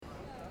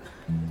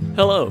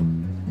Hello,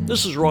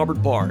 this is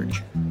Robert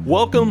Barge.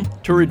 Welcome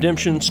to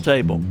Redemption's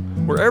Table,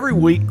 where every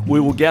week we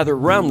will gather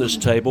around this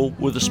table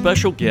with a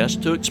special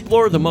guest to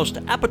explore the most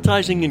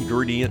appetizing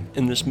ingredient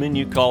in this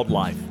menu called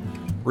life,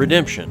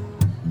 redemption.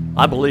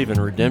 I believe in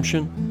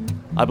redemption.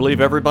 I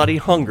believe everybody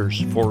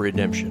hungers for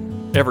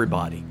redemption.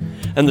 Everybody.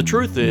 And the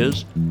truth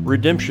is,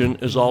 redemption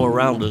is all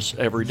around us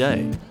every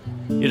day.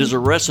 It is a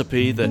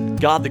recipe that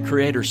God the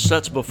Creator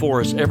sets before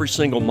us every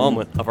single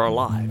moment of our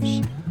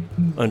lives.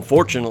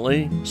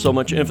 Unfortunately, so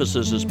much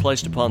emphasis is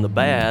placed upon the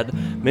bad,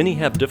 many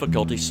have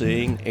difficulty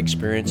seeing,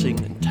 experiencing,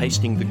 and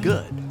tasting the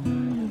good.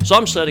 So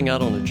I'm setting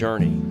out on a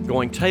journey,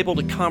 going table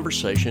to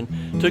conversation,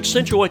 to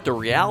accentuate the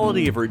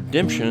reality of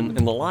redemption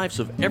in the lives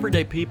of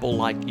everyday people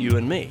like you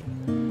and me.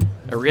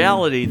 A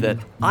reality that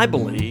I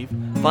believe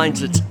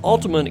finds its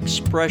ultimate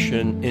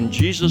expression in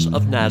Jesus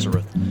of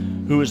Nazareth,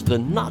 who is the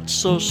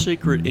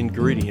not-so-secret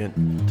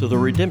ingredient to the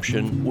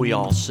redemption we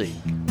all seek.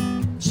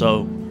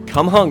 So,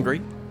 come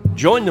hungry,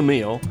 join the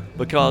meal,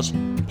 because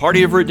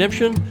party of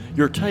redemption,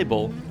 your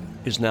table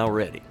is now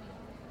ready.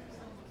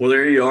 Well,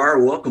 there you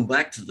are. Welcome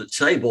back to the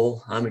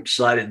table. I'm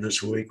excited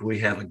this week. We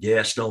have a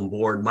guest on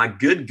board, my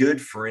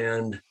good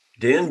friend,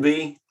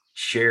 Denby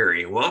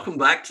Sherry. Welcome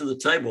back to the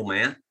table,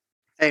 man.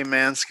 Hey,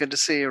 man, it's good to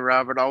see you,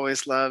 Robert.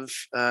 Always love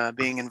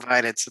being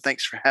invited, so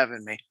thanks for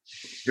having me.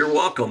 You're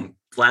welcome.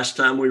 Last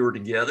time we were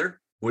together,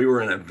 we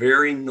were in a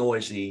very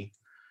noisy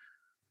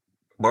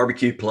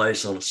barbecue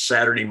place on a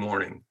Saturday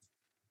morning.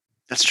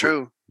 That's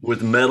true.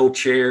 With metal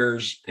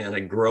chairs and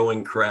a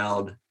growing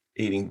crowd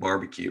eating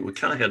barbecue. We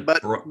kind of had...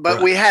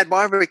 But we had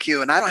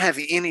barbecue, and I don't have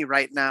any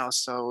right now,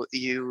 so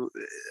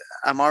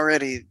I'm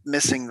already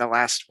missing the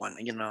last one.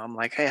 You know, I'm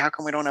like, hey, how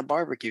come we don't have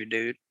barbecue,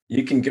 dude?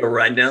 You can go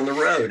right down the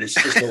road. It's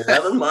just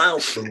 11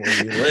 miles from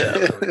where you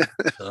live.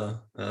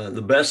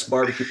 The best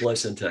barbecue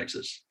place in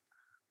Texas.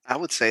 I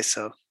would say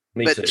so.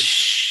 Me but too.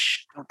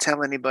 Shh, don't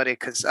tell anybody,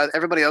 because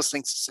everybody else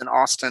thinks it's in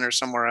Austin or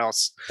somewhere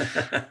else.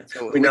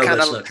 So we know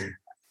that's not true.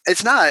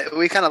 It's not.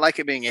 We kind of like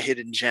it being a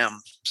hidden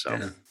gem.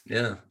 So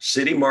yeah.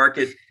 City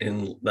Market,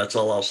 and that's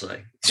all I'll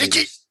say.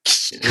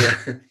 Yeah.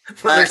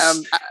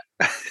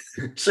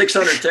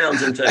 600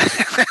 towns in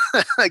Texas.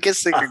 I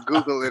guess they could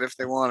Google it if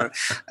they want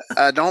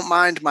to. Don't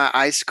mind my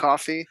iced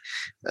coffee.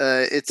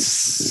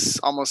 It's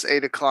almost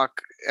 8:00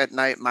 at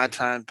night my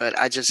time, but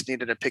I just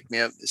needed to pick me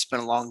up. It's been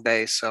a long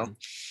day, so.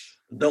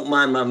 Don't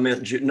mind my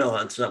mint juice. No,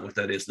 that's not what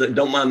that is.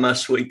 Don't mind my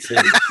sweet tea.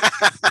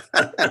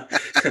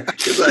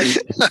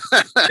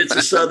 It's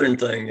a Southern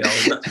thing,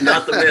 y'all.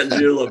 Not the mint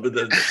julep, but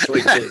the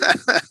sweet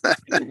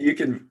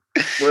tea.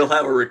 We'll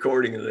have a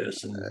recording of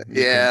this.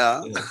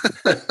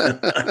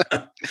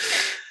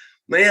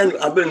 Man,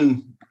 I've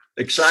been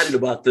excited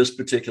about this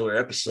particular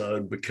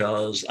episode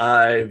because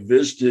I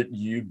visited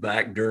you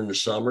back during the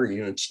summer.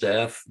 You and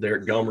Steph there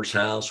at Gomer's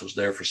house, was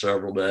there for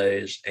several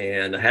days,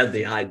 and I had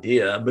the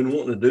idea. I've been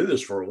wanting to do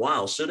this for a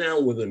while. Sit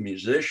down with a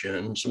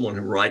musician, someone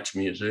who writes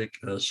music,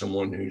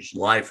 someone whose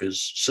life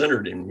is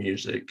centered in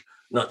music.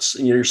 Not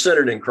you're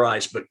centered in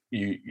Christ, but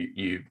you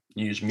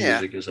use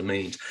music as a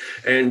means.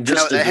 And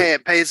just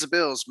it pays the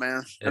bills,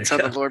 man. That's how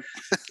the Lord.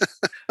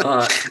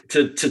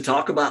 to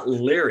talk about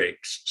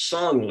lyrics,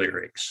 song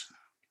lyrics.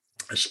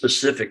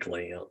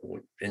 Specifically,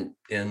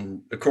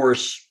 and of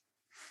course,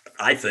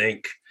 I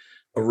think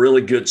a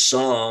really good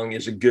song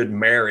is a good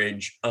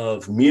marriage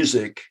of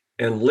music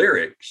and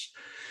lyrics,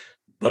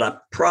 but I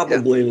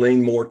probably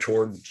lean more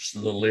towards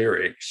the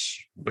lyrics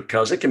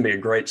because it can be a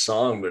great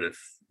song, but if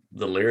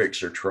the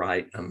lyrics are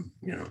trite,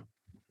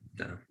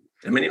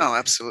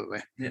 absolutely.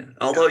 Yeah.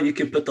 Although you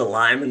can put the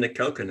lime in the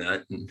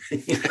coconut, and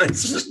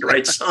it's just a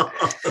great song.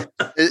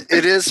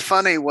 It is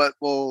funny what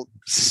will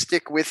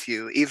stick with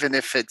you, even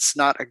if it's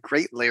not a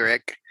great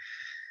lyric.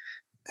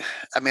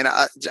 I mean,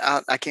 I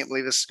can't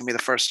believe this is going to be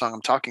the first song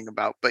I'm talking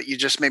about, but you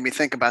just made me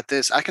think about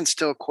this. I can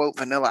still quote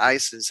Vanilla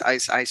Ice's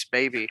Ice Ice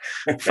Baby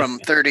from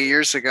 30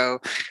 years ago.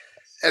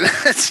 And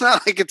it's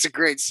not like it's a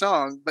great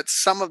song, but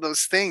some of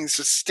those things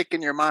just stick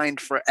in your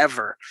mind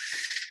forever.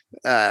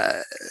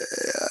 I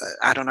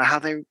don't know how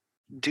they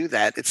do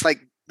that. It's like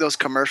those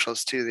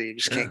commercials too that you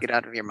just can't get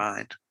out of your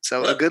mind.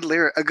 So a good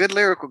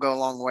lyric will go a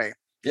long way.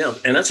 Yeah,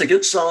 and that's a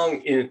good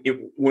song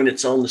when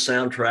it's on the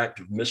soundtrack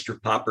of Mr.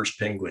 Popper's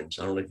Penguins.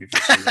 I don't know if you've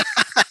seen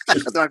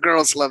that. My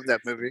girls love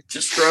that movie.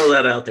 Just throw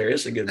that out there.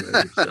 It's a good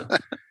movie.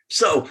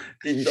 So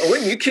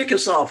when you kick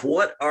us off,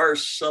 what are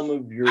some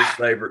of your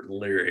favorite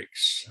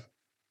lyrics?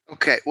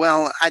 Okay,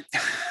 well,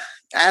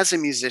 as a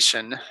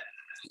musician,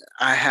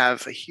 I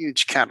have a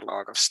huge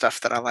catalog of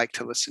stuff that I like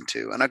to listen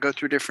to, and I go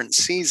through different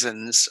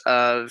seasons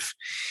of,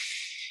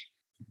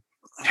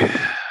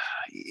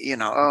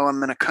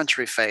 I'm in a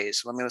country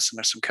phase. Let me listen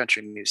to some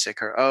country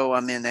music, or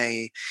I'm in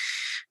a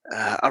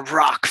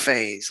rock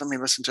phase. Let me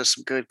listen to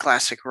some good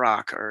classic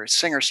rock, or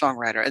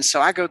singer-songwriter. And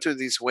so I go through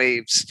these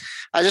waves.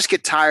 I just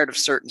get tired of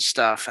certain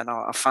stuff, and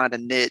I'll find a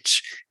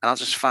niche, and I'll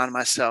just find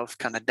myself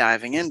kind of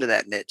diving into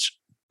that niche.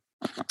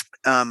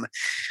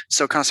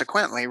 So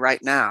consequently,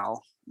 right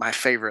now, my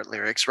favorite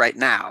lyrics right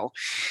now.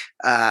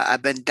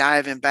 I've been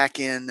diving back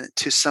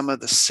into some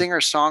of the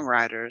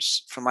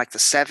singer-songwriters from like the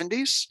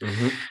 70s.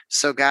 Mm-hmm.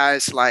 So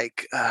guys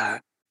like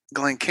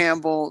Glenn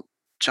Campbell,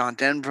 John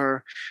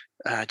Denver,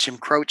 Jim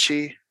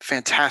Croce,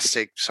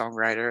 fantastic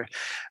songwriter,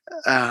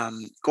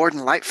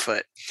 Gordon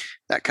Lightfoot,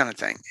 that kind of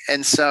thing.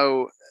 And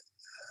so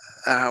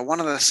one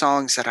of the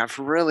songs that I've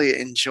really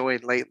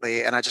enjoyed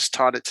lately, and I just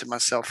taught it to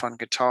myself on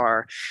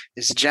guitar,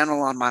 is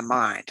Gentle on My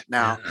Mind.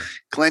 Now,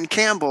 Glenn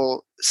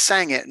Campbell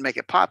sang it and make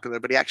it popular,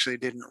 but he actually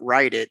didn't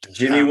write it.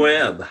 Jimmy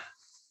Webb.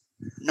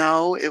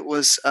 No, it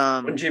was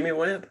Jimmy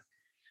Webb.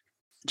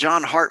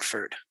 John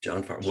Hartford.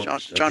 John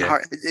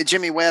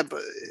Jimmy Webb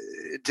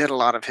did a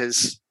lot of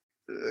his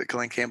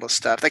Glenn Campbell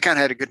stuff. They kind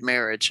of had a good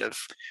marriage of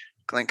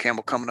Glenn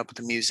Campbell coming up with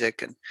the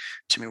music and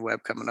Jimmy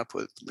Webb coming up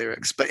with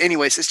lyrics. But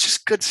anyways, it's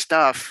just good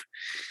stuff.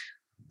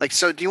 Like,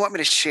 so do you want me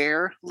to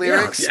share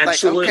lyrics? Yeah,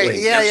 absolutely. Like,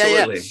 okay,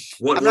 yeah.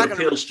 What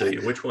appeals to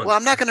you? Which one? Well,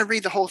 I'm not going to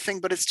read the whole thing,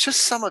 but it's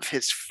just some of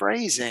his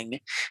phrasing.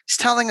 He's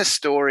telling a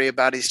story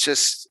about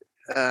this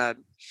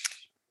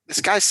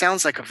guy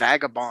sounds like a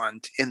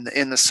vagabond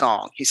in the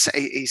song.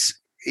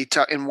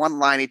 In one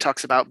line he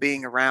talks about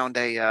being around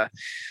a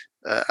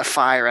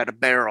fire at a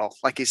barrel,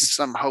 like he's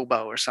some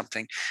hobo or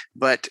something.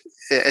 But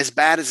as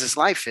bad as his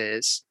life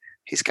is,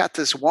 he's got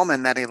this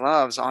woman that he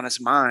loves on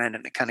his mind,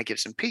 and it kind of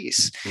gives him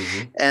peace.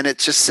 Mm-hmm. And it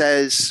just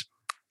says,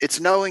 it's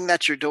knowing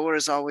that your door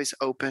is always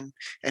open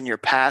and your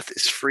path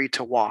is free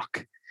to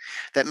walk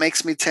that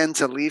makes me tend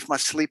to leave my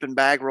sleeping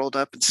bag rolled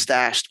up and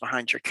stashed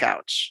behind your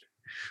couch.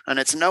 And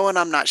it's knowing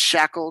I'm not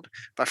shackled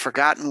by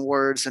forgotten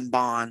words and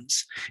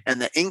bonds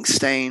and the ink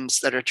stains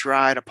that are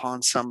dried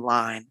upon some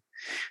line.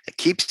 It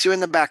keeps you in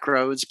the back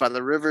roads by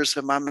the rivers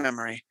of my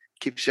memory,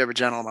 keeps you ever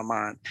gentle in my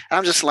mind. And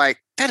I'm just like,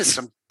 that is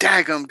some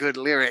daggum good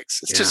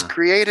lyrics. It's just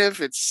creative.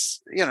 It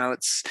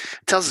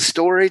tells a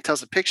story,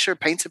 tells a picture,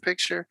 paints a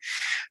picture.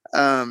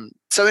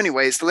 So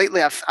anyways,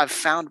 lately I've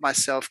found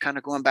myself kind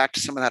of going back to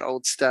some of that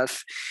old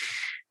stuff.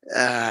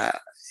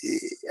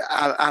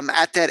 I'm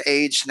at that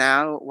age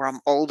now where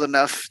I'm old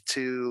enough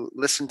to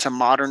listen to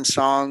modern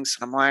songs.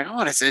 I'm like,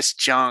 what is this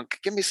junk?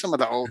 Give me some of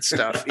the old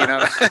stuff.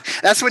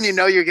 That's when you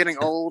know you're getting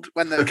old.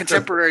 When the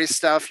contemporary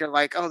stuff, you're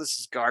like, oh, this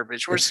is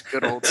garbage. Where's the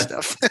good old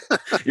stuff?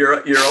 You're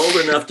old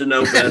enough to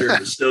know better,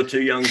 but still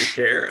too young to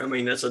care. I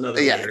mean, that's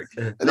another lyric.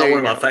 Not one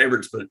of my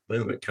favorites, but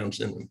boom, it comes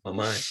into my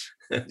mind.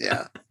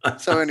 Yeah.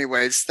 So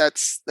anyways,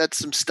 that's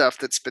some stuff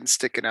that's been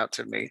sticking out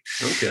to me.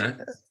 Okay.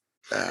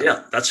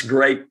 That's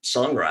great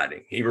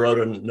songwriting. He wrote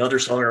another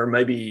song, or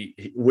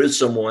maybe with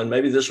someone.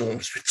 Maybe this one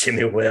was with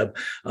Jimmy Webb.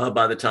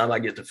 By the time I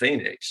get to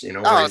Phoenix, he's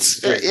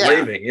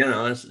leaving.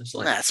 It's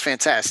like that's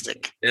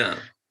fantastic. Yeah,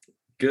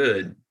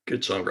 good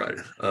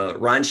songwriter.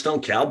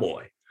 Rhinestone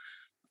Cowboy.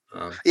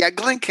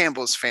 Glenn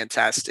Campbell's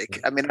fantastic.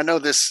 I mean, I know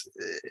this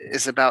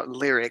is about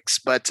lyrics,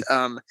 but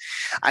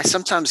I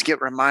sometimes get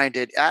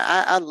reminded.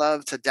 I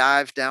love to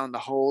dive down the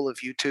hole of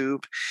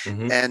YouTube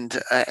and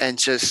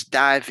just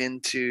dive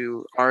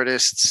into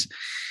artists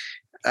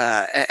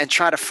and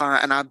try to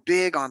find. And I'm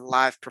big on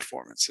live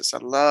performances. I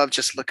love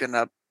just looking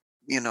up,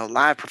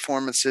 live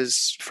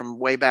performances from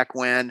way back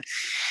when.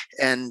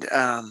 And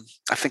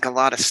I think a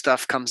lot of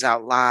stuff comes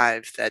out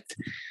live that.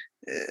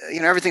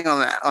 Everything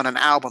on an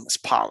album is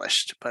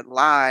polished, but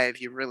live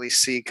you really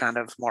see kind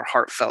of more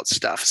heartfelt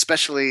stuff,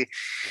 especially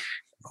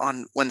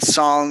when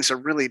songs are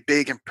really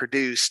big and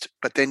produced,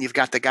 but then you've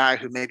got the guy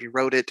who maybe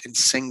wrote it and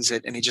sings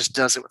it and he just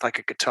does it with like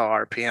a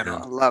guitar or piano.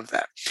 I love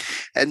that.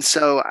 And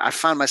so I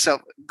find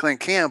myself, Glenn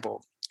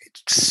Campbell,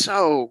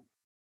 so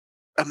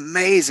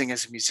amazing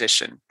as a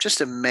musician,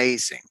 just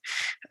amazing.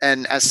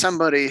 And as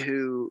somebody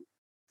who,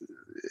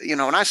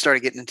 when I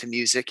started getting into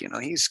music,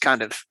 he's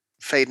kind of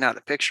fading out of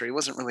the picture. He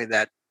wasn't really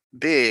that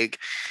big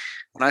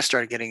when I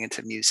started getting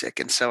into music.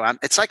 And so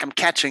it's like I'm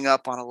catching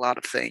up on a lot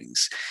of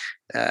things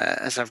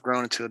as I've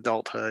grown into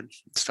adulthood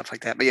and stuff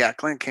like that. But yeah,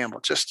 Glenn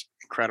Campbell, just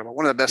incredible.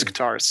 One of the best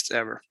guitarists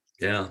ever.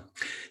 Yeah.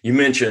 You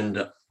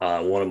mentioned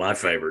one of my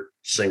favorite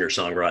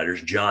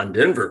singer-songwriters, John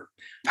Denver.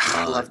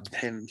 I loved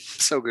him.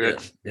 So good.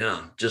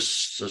 Yeah.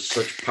 Just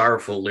such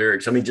powerful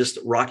lyrics. I mean, just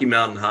Rocky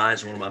Mountain High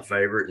is one of my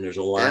favorite. And there's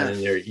a line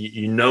in there.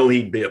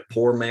 He'd be a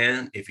poor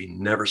man if he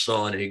never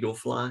saw an eagle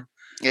fly.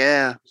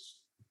 Yeah.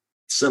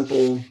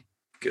 Simple,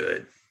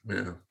 good.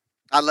 Yeah.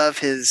 I love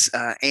his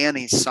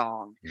Annie's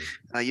song.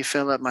 You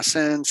fill up my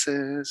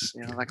senses,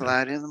 like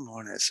light in the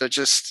morning. So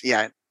just,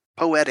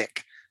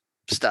 poetic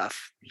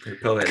stuff.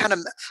 Poetic.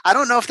 I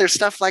don't know if there's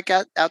stuff like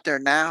that out there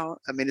now.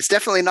 I mean, it's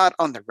definitely not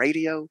on the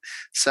radio.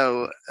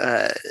 So,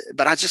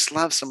 but I just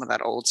love some of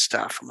that old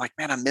stuff. I'm like,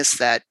 man, I miss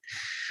that.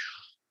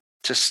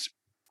 Just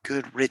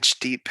good, rich,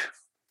 deep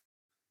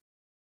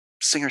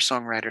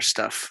singer-songwriter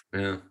stuff.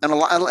 Yeah. And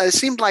it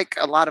seemed like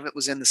a lot of it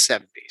was in the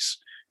 70s.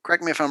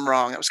 Correct me if I'm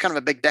wrong. It was kind of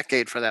a big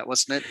decade for that,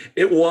 wasn't it?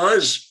 It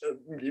was.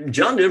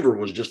 John Denver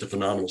was just a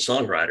phenomenal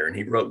songwriter, and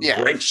he wrote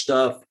great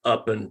stuff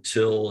up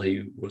until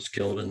he was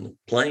killed in the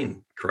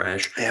plane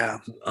crash. Yeah.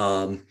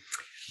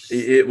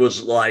 It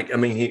was like, I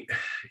mean,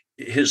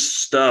 his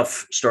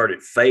stuff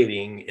started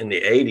fading in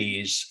the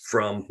 80s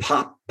from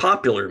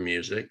popular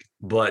music,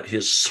 but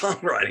his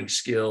songwriting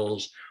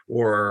skills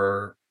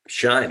were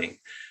shining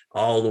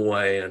all the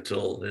way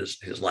until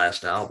his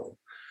last album.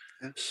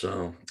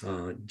 So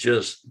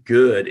just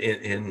good.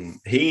 And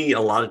he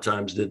a lot of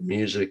times did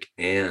music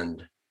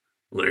and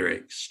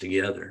lyrics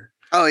together.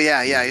 Oh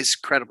yeah, he's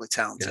incredibly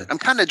talented. Yeah. I'm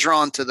kind of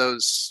drawn to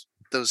those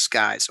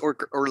guys or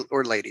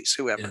ladies,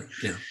 whoever.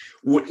 Yeah.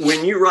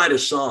 When you write a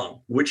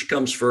song, which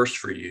comes first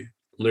for you,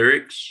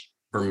 lyrics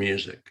or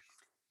music?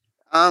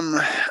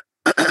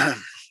 I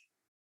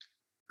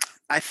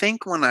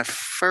think when I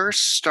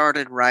first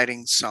started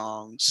writing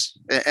songs,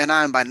 and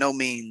I'm by no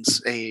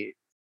means a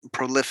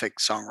prolific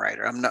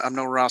songwriter. I'm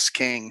no Ross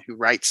King who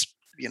writes.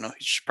 He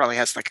probably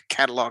has like a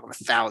catalog of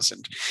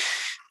 1,000.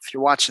 If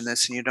you're watching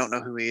this and you don't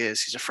know who he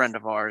is, he's a friend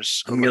of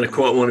ours. I'm going to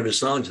quote one of his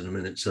songs in a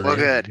minute. So well,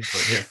 good.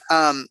 Yeah.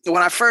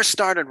 When I first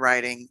started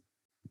writing,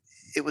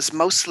 it was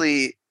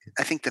mostly,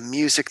 I think, the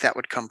music that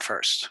would come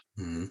first.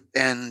 Mm-hmm.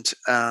 And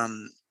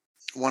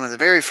one of the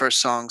very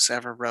first songs I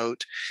ever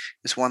wrote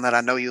is one that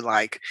I know you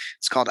like.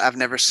 It's called "I've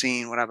Never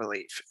Seen What I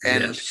Believe,"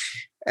 and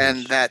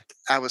that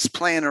I was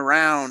playing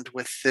around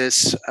with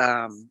this.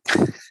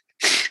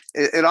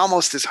 It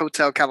almost is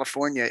Hotel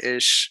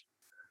California-ish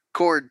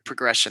chord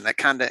progression that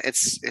kind of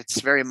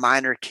it's very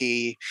minor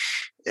key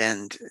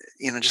and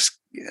just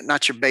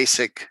not your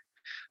basic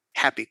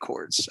happy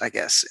chords, I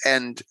guess.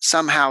 And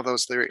somehow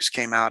those lyrics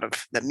came out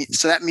of that.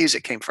 So that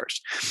music came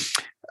first.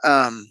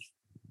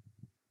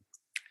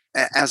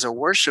 As a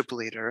worship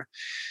leader,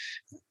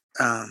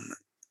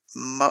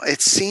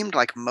 it seemed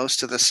like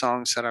most of the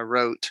songs that I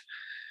wrote,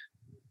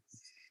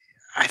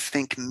 I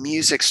think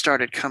music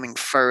started coming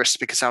first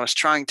because I was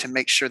trying to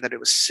make sure that it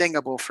was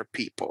singable for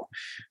people.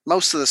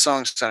 Most of the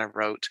songs that I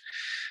wrote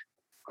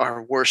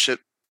are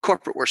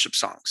corporate worship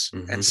songs.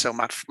 Mm-hmm. And so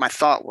my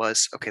thought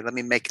was, okay, let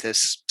me make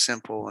this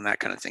simple and that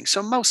kind of thing.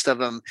 So most of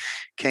them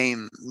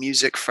came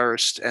music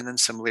first and then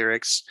some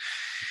lyrics,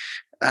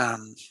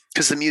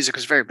 because the music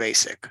was very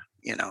basic.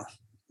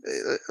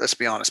 Let's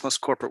be honest,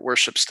 most corporate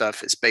worship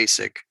stuff is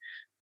basic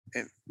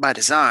by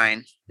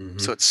design. Mm-hmm.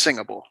 So it's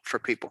singable for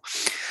people.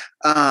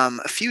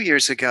 A few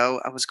years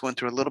ago, I was going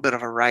through a little bit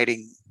of a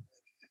writing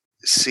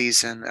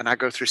season, and I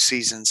go through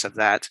seasons of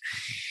that,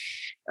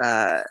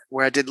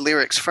 where I did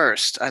lyrics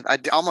first. I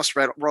almost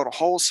wrote a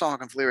whole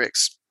song of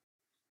lyrics,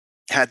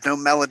 had no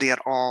melody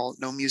at all,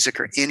 no music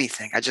or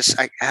anything. I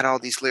had all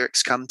these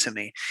lyrics come to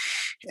me,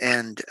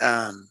 and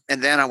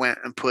then I went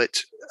and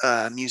put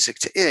music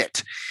to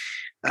it.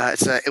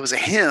 It was a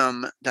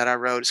hymn that I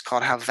wrote. It's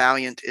called "How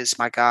Valiant Is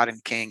My God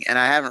and King," and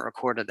I haven't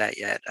recorded that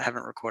yet. I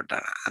haven't recorded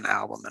an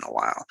album in a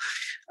while,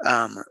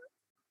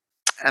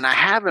 and I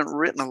haven't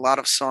written a lot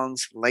of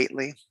songs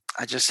lately.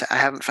 I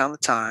haven't found the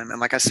time, and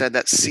like I said,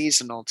 that's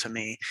seasonal to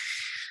me.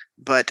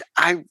 But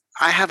I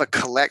have a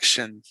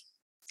collection,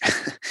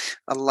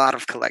 a lot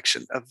of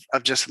collection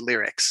of just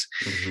lyrics,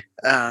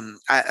 mm-hmm.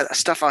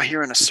 Stuff I'll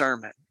hear in a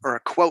sermon or a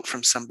quote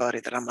from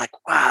somebody that I'm like,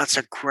 wow,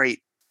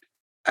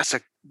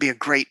 be a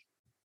great,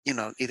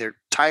 either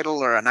title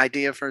or an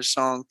idea for a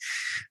song.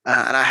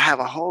 And I have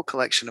a whole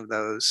collection of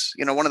those.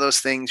 One of those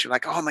things you're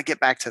like, oh, I'm gonna get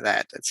back to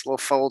that. It's a little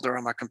folder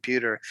on my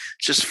computer,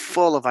 just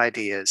full of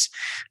ideas.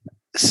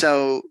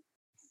 So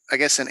I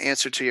guess in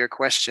answer to your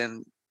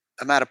question,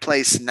 I'm at a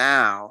place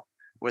now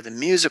where the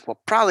music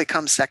will probably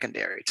come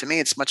secondary. To me,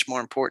 it's much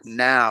more important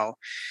now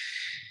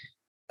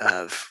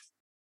of,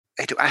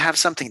 hey, do I have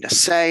something to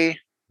say?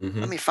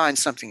 Mm-hmm. Let me find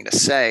something to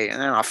say, and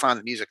then I'll find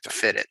the music to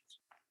fit it,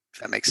 if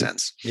that makes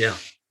sense. Yeah.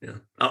 Yeah,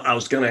 I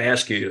was going to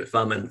ask you if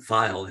I'm in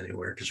file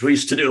anywhere, because we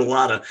used to do a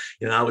lot of,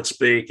 I would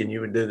speak and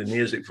you would do the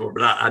music for,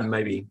 but I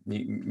maybe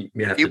you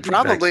have to. You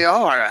probably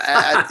are.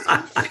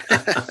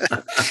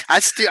 I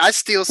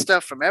steal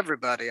stuff from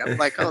everybody. I'm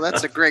like, oh,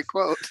 that's a great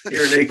quote.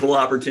 You're an equal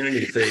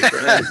opportunity thief,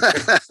 right?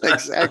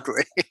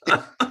 Exactly.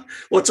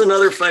 What's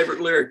another favorite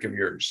lyric of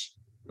yours?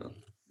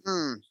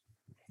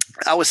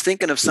 I was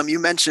thinking of some. You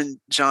mentioned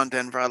John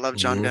Denver. I love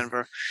John mm-hmm.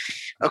 Denver.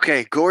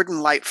 Okay, Gordon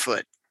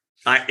Lightfoot.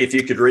 If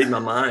you could read my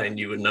mind,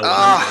 you would know.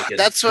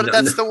 That's the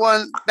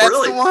one. That's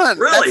really? the one.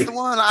 Really? That's the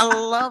one. I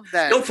love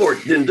that. Go for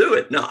it. Didn't do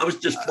it. No, I was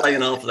just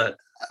playing off that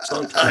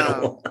song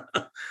title.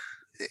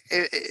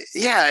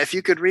 If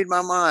you could read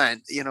my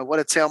mind,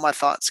 what a tale my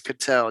thoughts could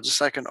tell,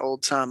 just like an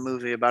old time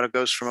movie about a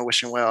ghost from a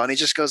wishing well. And he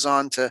just goes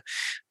on to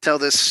tell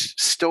this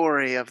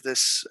story of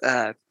this,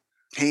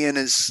 he and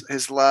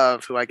his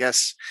love, who I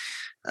guess,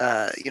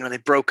 they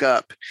broke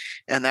up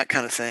and that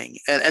kind of thing.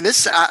 And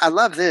this, I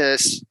love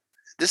this.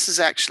 This is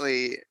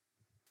actually,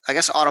 I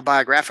guess,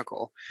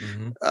 autobiographical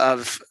mm-hmm.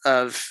 of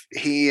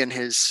he and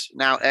his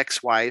now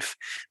ex-wife,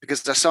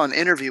 because I saw an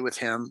interview with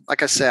him.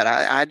 Like I said,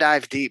 I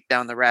dive deep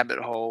down the rabbit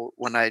hole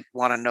when I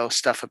want to know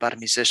stuff about a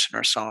musician or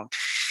a song.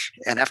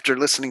 And after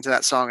listening to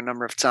that song a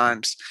number of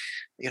times,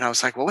 I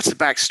was like, well, what's the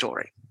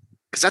backstory?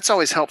 Because that's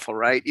always helpful,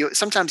 right?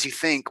 Sometimes you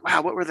think,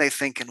 wow, what were they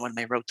thinking when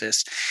they wrote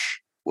this?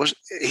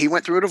 He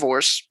went through a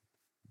divorce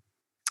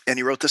and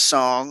he wrote this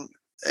song,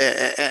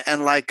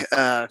 and like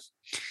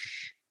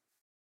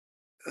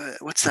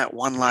what's that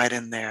one line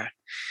in there?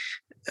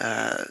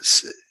 Uh,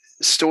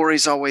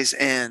 Stories always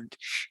end.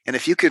 And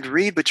if you could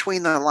read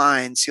between the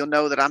lines, you'll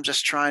know that I'm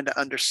just trying to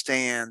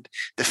understand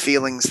the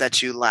feelings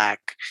that you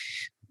lack.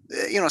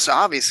 So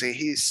obviously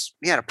he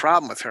had a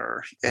problem with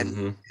her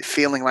and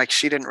feeling like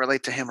she didn't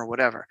relate to him or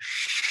whatever.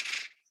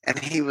 And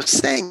he was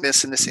saying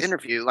this in this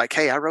interview, like,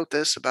 hey, I wrote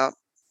this about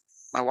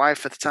my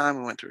wife at the time.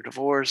 We went through a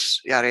divorce,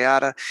 yada,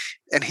 yada.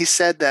 And he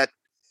said that,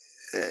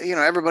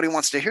 everybody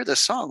wants to hear this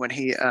song when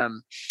he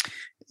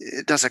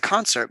does a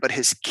concert, but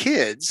his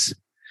kids,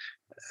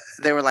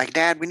 they were like,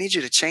 Dad, we need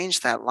you to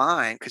change that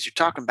line because you're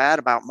talking bad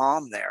about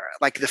mom there,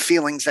 like the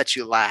feelings that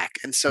you lack.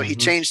 And so he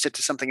changed it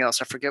to something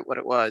else. I forget what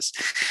it was,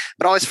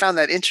 but I always found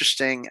that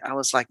interesting. I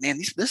was like, man,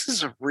 this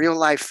is a real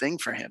life thing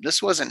for him.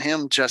 This wasn't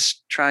him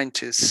just trying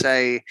to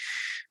say,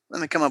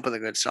 let me come up with a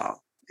good song.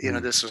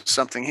 This was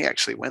something he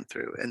actually went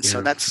through. And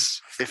so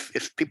that's,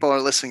 if people are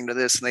listening to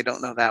this and they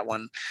don't know that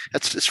one,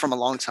 it's from a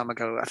long time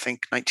ago, I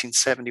think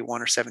 1971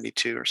 or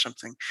 72 or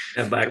something.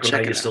 And back when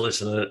I used to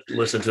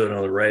listen to it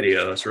on the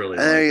radio, it's really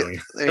there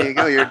you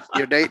go.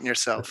 You're dating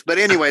yourself. But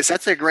anyways,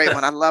 that's a great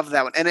one. I love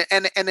that one. And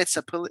it's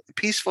a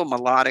peaceful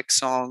melodic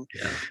song.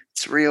 Yeah.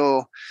 It's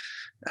real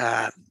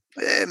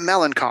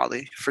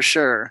melancholy for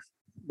sure,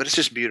 but it's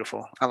just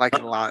beautiful. I like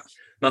it a lot.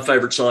 My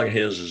favorite song of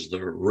his is "The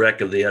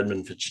Wreck of the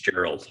Edmund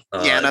Fitzgerald."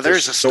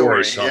 There's a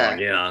story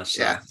song.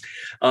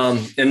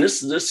 And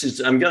this is,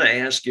 I'm going to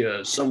ask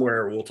you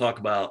somewhere. We'll talk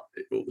about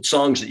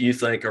songs that you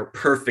think are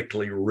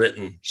perfectly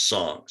written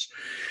songs.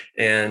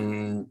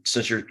 And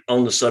since you're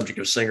on the subject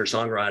of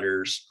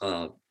singer-songwriters,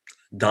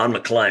 Don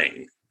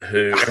McLean,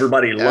 who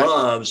everybody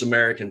loves,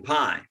 American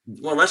Pie.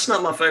 Well, that's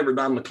not my favorite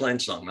Don McLean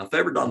song. My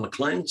favorite Don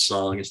McLean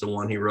song is the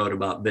one he wrote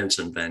about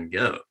Vincent van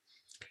Gogh.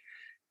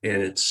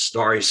 And it's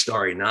Starry,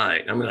 Starry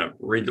Night. I'm going to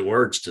read the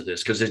words to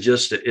this because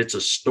it's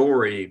a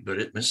story,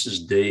 but this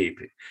is deep.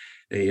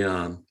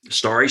 A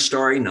starry,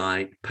 starry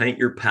night, paint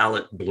your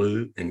palette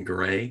blue and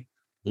gray.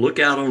 Look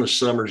out on a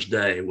summer's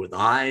day with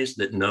eyes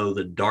that know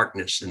the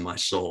darkness in my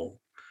soul.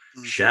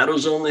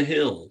 Shadows on the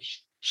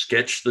hills,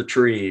 sketch the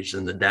trees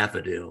and the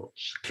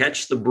daffodils.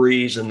 Catch the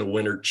breeze and the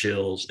winter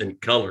chills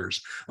and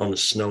colors on the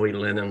snowy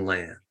linen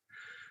land.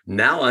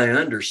 Now I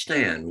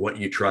understand what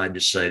you tried to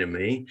say to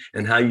me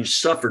and how you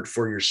suffered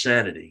for your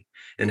sanity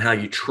and how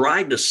you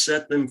tried to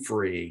set them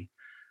free.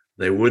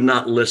 They would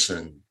not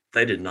listen.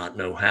 They did not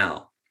know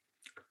how.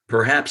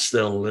 Perhaps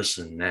they'll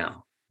listen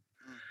now.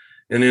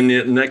 And in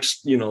the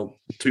next,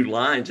 two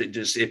lines,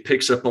 it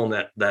picks up on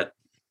that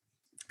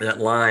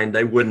line.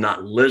 They would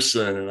not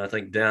listen. And I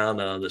think down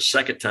the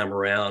second time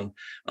around,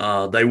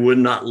 they would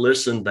not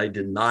listen. They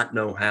did not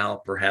know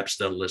how. Perhaps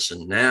they'll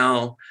listen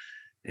now.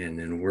 And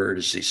then where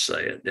does he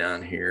say it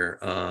down here?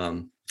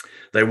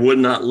 They would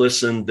not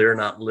listen. They're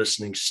not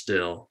listening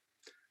still.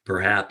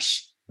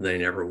 Perhaps they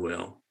never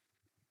will.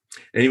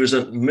 And he was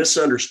a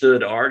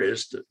misunderstood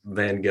artist.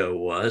 Van Gogh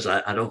was.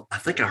 I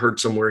think I heard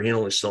somewhere he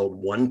only sold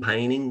one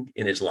painting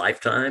in his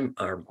lifetime,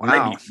 or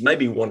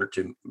maybe one or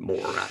two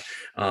more.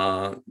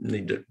 I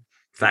need to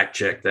fact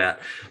check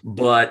that.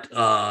 But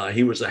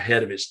he was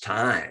ahead of his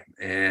time,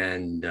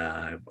 and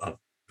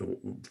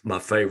my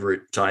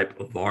favorite type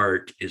of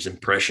art is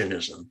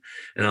Impressionism.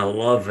 And I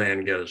love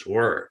Van Gogh's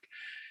work.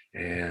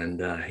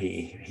 And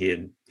he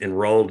had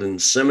enrolled in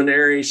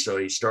seminary. So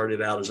he started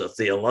out as a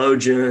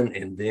theologian,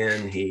 and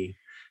then he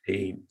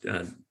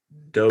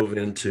dove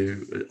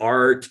into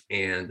art.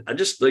 And I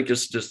just think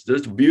it's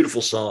a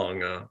beautiful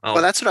song.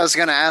 Well, that's what I was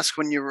going to ask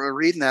when you were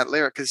reading that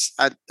lyric, because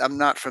I'm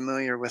not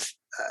familiar with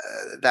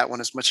that one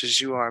as much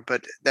as you are,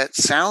 but that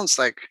sounds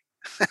like,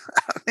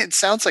 it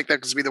sounds like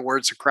that could be the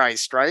words of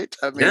Christ, right?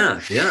 I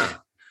mean,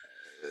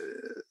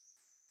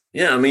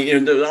 yeah. I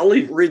mean, I'll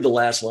read the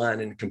last line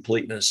in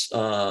completeness.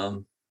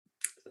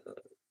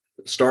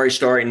 Starry,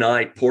 starry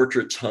night,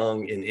 portraits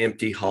hung in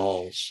empty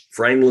halls,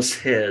 frameless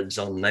heads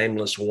on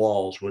nameless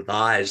walls with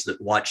eyes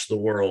that watch the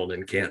world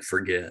and can't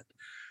forget.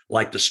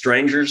 Like the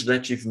strangers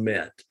that you've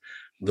met,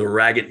 the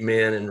ragged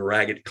men in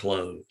ragged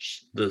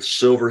clothes, the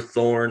silver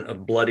thorn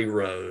of bloody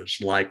rose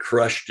lie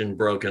crushed and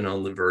broken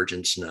on the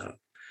virgin snow.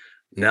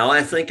 Now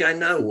I think I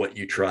know what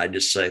you tried to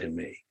say to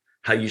me,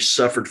 how you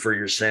suffered for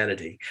your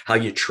sanity, how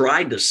you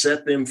tried to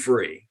set them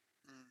free.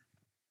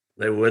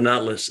 They would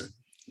not listen.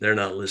 They're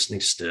not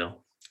listening still.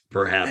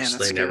 Perhaps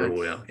they never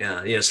will.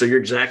 Yeah. So you're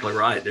exactly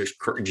right. There's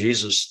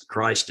Jesus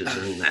Christ is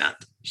in that.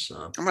 So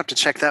I'm gonna have to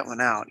check that one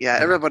out. Yeah.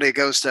 Everybody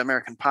goes to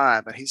American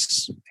Pie, but he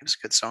was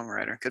a good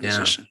songwriter, good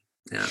musician.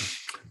 Yeah.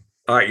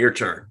 All right, your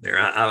turn there.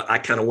 I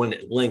kind of went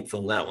at length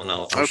on that one.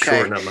 I'll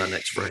shorten up my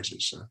next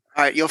phrases. So. All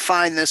right, you'll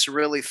find this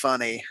really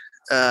funny.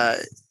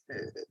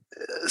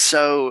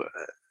 So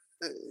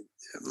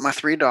my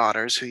three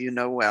daughters, who you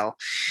know well,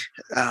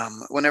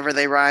 whenever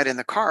they ride in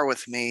the car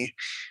with me,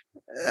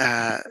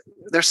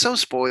 they're so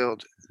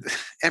spoiled.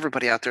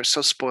 Everybody out there is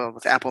so spoiled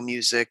with Apple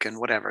Music and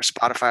whatever,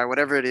 Spotify, or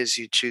whatever it is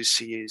you choose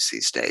to use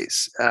these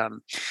days.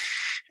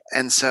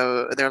 And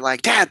so they're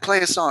like, Dad, play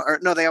a song. Or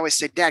no, they always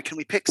say, Dad, can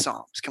we pick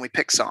songs? Can we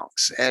pick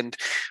songs? And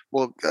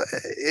well,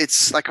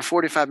 it's like a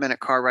 45-minute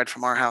car ride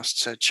from our house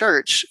to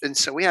church. And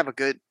so we have a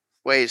good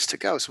ways to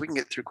go. So we can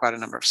get through quite a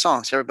number of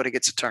songs. Everybody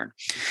gets a turn.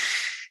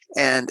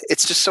 And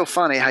it's just so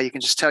funny how you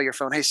can just tell your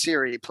phone, hey,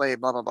 Siri, play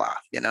blah, blah, blah,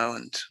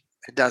 and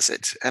it does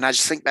it. And I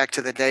just think back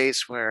to the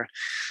days where,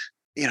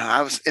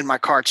 I was in my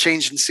car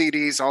changing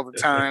CDs all the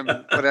time,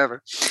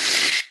 whatever.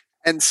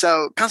 And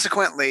so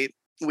consequently,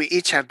 we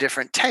each have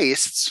different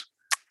tastes.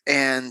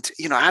 And,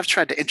 I've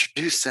tried to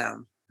introduce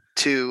them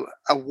to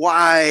a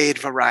wide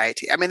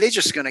variety. I mean, they're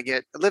just going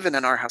to living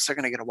in our house, they're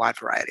going to get a wide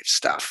variety of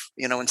stuff.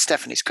 When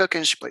Stephanie's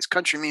cooking, she plays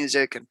country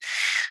music and,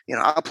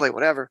 I'll play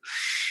whatever.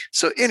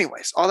 So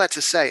anyways, all that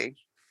to say,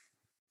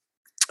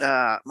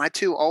 my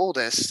two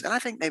oldest, and I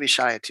think maybe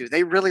Shia too,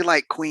 they really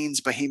like Queen's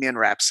Bohemian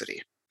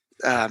Rhapsody,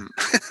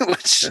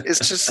 which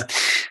is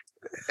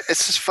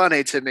it's just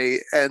funny to me.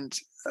 And,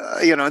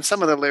 and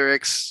some of the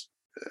lyrics,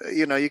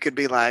 you could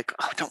be like,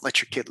 oh, don't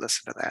let your kid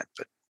listen to that,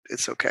 but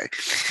it's okay.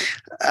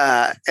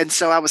 And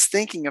so I was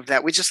thinking of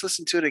that. We just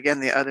listened to it again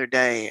the other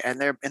day, and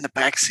they're in the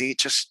backseat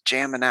just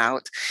jamming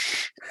out.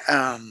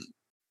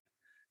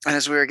 And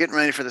as we were getting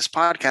ready for this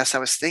podcast, I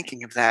was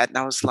thinking of that, and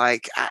I was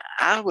like,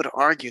 I would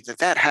argue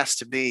that has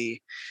to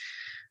be,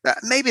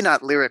 maybe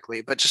not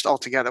lyrically, but just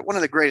altogether, one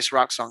of the greatest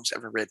rock songs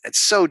ever written.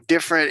 It's so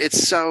different.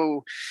 It's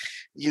so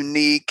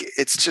unique.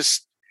 It's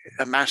just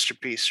a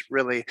masterpiece,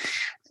 really.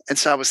 And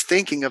so I was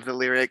thinking of the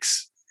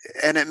lyrics,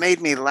 and it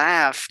made me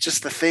laugh,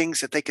 just the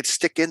things that they could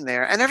stick in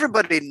there. And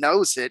everybody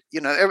knows it.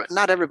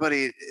 Not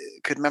everybody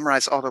could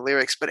memorize all the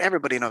lyrics, but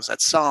everybody knows that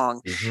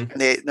song. Mm-hmm.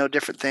 And they know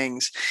different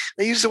things.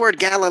 They use the word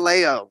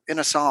Galileo in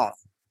a song,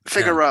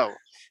 Figaro.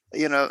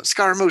 Yeah.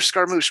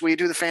 Scaramouche, will you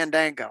do the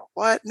fandango?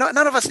 What? No,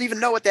 none of us even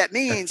know what that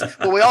means,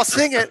 but we all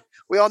sing it.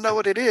 We all know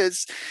what it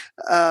is.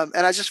 And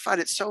I just find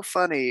it so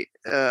funny,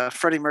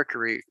 Freddie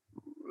Mercury,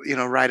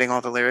 writing all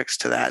the lyrics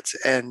to that.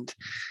 And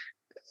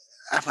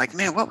I'm like,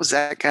 man, what was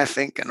that guy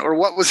thinking? Or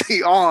what was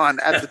he on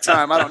at the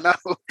time? I don't know.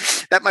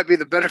 That might be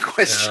the better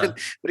question. Yeah.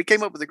 But he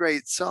came up with a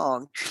great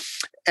song.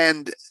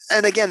 And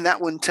again,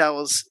 that one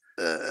tells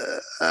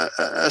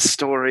a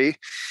story.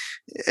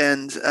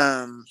 And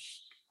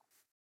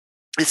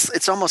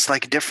it's almost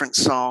like different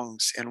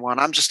songs in one.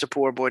 I'm just a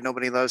poor boy,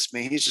 nobody loves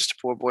me. He's just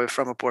a poor boy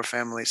from a poor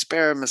family.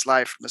 Spare him his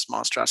life from his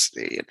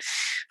monstrosity, and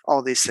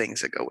all these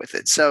things that go with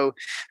it. So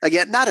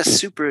again, not a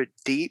super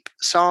deep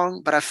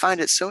song, but I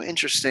find it so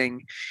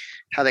interesting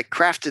how they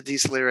crafted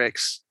these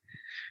lyrics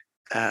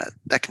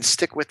that can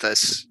stick with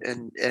us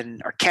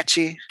and are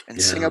catchy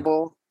and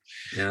singable.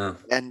 Yeah.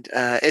 And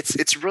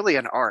it's really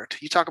an art.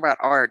 You talk about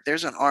art.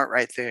 There's an art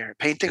right there.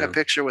 Painting a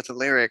picture with a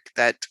lyric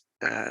that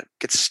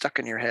gets stuck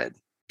in your head.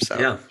 So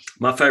yeah,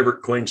 my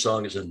favorite Queen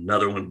song is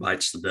Another One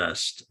Bites the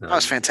Dust. That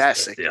was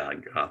fantastic.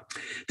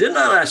 Didn't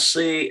I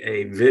see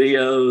a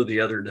video the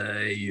other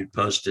day you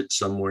posted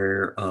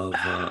somewhere of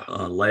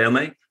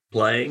Leome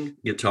playing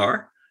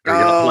guitar? Or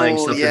y'all playing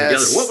something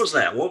together? What was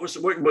that? What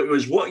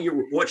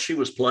she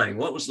was playing?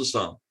 What was the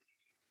song?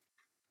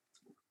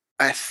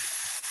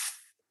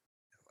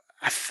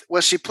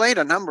 Well, she played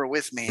a number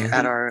with me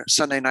at our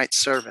Sunday night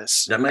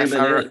service. That may have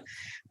been it.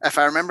 If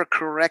I remember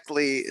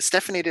correctly,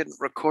 Stephanie didn't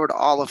record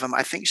all of them.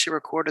 I think she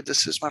recorded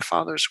 "This Is My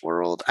Father's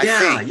World."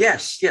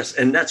 Yes.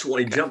 And that's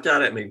what he jumped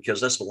out at me, because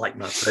that's like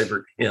my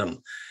favorite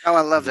hymn. Oh,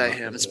 I love that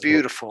hymn. It's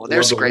beautiful.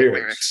 There's great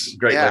lyrics.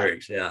 Great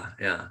lyrics.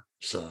 Yeah.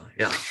 So,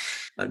 yeah.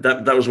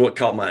 That was what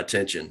caught my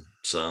attention.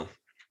 So,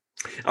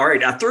 all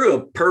right. I threw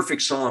a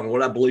perfect song,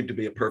 what I believe to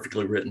be a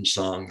perfectly written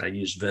song. I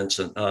used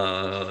Vincent.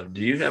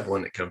 Do you have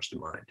one that comes to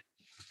mind?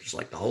 It's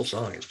like the whole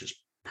song is just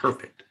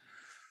perfect.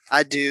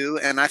 I do.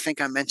 And I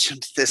think I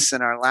mentioned this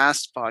in our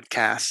last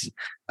podcast.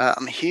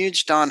 I'm a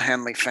huge Don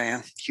Henley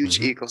fan, huge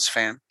Eagles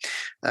fan.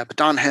 But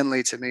Don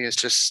Henley to me is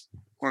just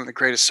one of the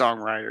greatest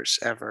songwriters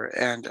ever.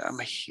 And I'm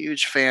a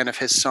huge fan of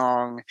his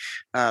song,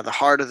 The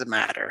Heart of the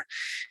Matter.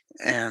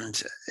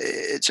 And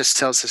it just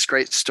tells this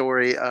great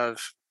story of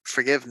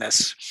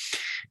forgiveness.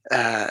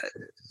 And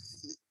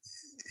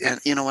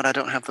you know what? I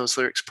don't have those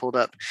lyrics pulled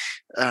up.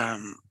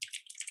 But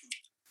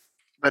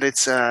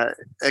it's,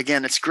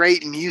 again, it's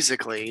great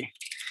musically.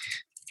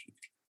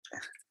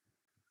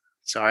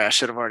 Sorry, I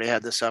should have already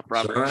had this up,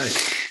 Robert.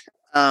 Right.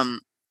 And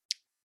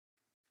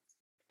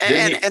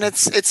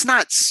it's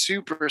not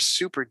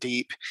super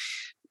deep,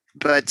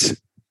 but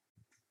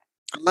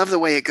I love the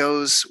way it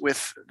goes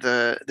with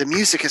the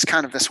music is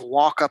kind of this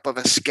walk up of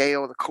a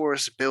scale. The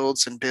chorus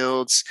builds and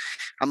builds.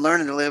 I'm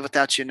learning to live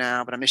without you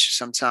now, but I miss you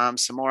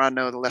sometimes. The more I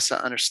know, the less I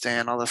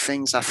understand. All the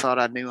things I thought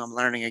I knew, I'm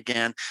learning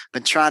again.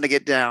 Been trying to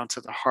get down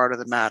to the heart of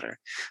the matter,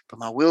 but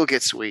my will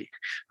gets weak.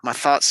 My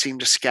thoughts seem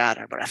to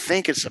scatter, but I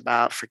think it's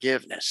about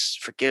forgiveness,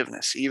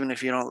 even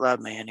if you don't love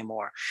me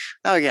anymore.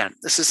 Now, again,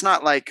 this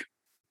isn't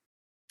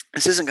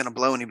going to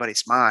blow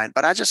anybody's mind,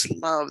 but I just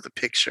love the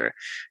picture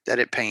that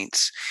it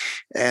paints.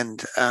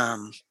 And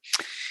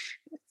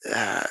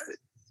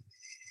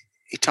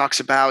he talks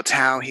about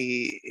how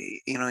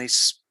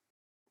he's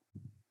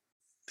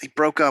he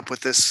broke up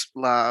with this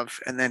love,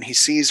 and then he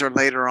sees her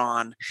later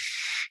on,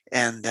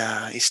 and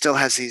he still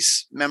has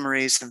these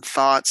memories and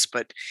thoughts,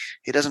 but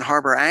he doesn't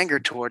harbor anger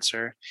towards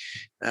her.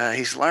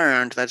 He's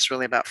learned that it's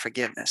really about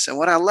forgiveness. And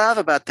what I love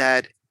about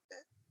that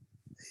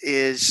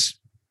is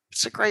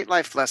it's a great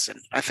life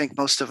lesson. I think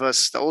most of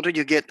us, the older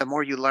you get, the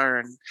more you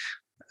learn.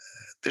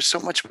 There's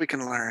so much we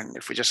can learn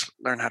if we just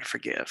learn how to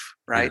forgive,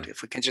 right? Yeah.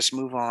 If we can just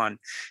move on.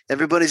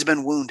 Everybody's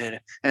been wounded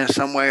in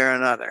some way or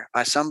another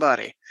by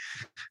somebody,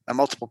 by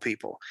multiple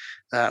people.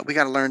 We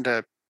got to learn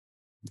to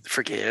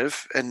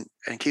forgive and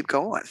keep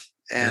going.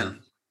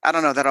 And I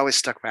don't know, that always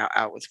stuck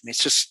out with me.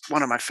 It's just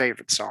one of my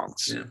favorite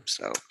songs. Yeah.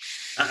 So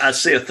I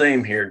see a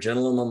theme here.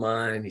 Gentle on my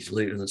mind. He's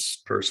leaving this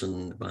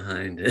person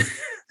behind.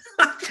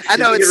 I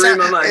know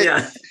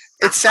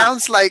it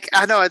sounds like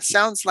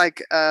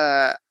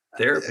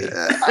therapy.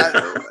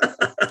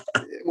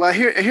 Well,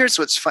 here's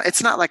what's fun.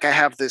 It's not like I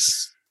have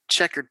this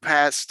checkered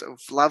past of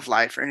love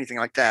life or anything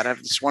like that. I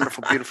have this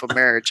wonderful, beautiful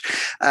marriage.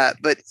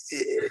 But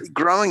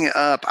growing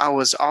up, I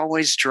was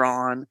always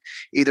drawn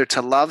either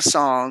to love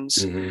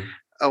songs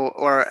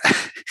or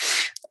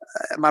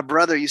my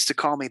brother used to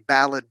call me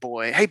Ballad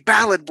Boy. Hey,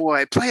 Ballad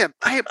Boy, play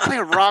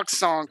a rock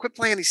song. Quit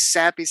playing these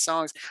sappy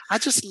songs. I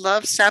just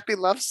love sappy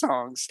love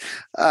songs.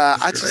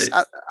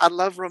 I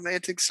love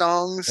romantic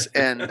songs,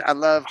 and I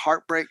love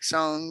heartbreak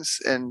songs,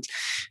 and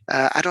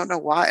I don't know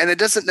why. And it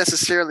doesn't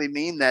necessarily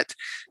mean that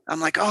I'm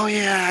like, oh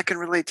yeah, I can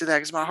relate to that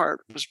because my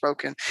heart was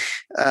broken.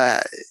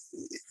 I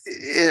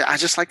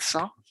just like the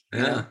song.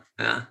 Yeah.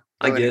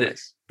 I get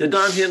it. Did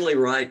Don Henley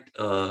write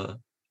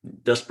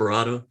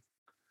Desperado?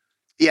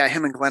 Yeah,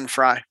 him and Glenn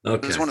Frey.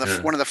 Okay, it was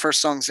one of the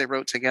first songs they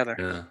wrote together.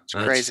 Yeah, it's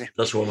crazy.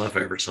 That's one of my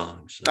favorite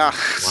songs. Wow.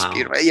 It's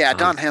beautiful. Yeah,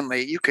 Don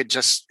Henley. You could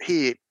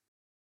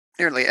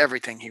nearly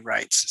everything he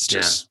writes. It's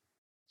just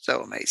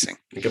so amazing.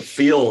 You can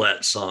feel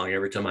that song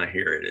every time I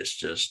hear it. It's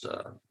just.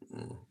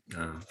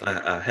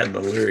 I had the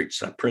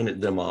lyrics. I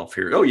printed them off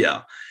here. Oh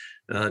yeah.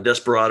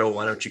 Desperado,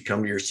 why don't you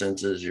come to your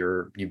senses?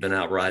 You've been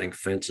out riding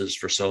fences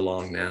for so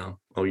long now.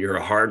 Oh, you're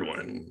a hard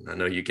one. I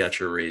know you got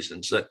your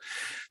reasons. That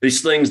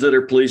these things that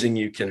are pleasing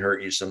you can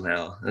hurt you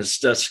somehow.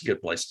 That's a good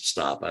place to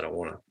stop. I don't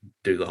want to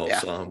do the whole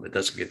song, but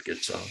that's a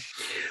good song.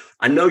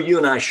 I know you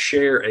and I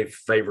share a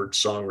favorite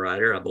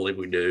songwriter. I believe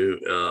we do.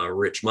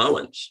 Rich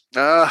Mullins.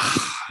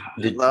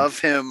 Love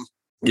him.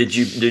 Did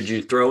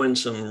you throw in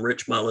some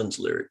Rich Mullins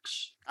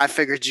lyrics? I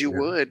figured you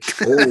would.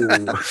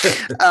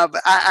 Oh.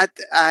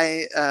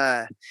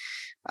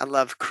 I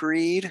love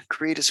Creed.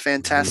 Creed is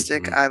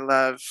fantastic. Mm-hmm. I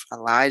love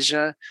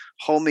Elijah.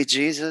 Hold Me,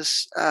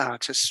 Jesus. Oh,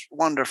 just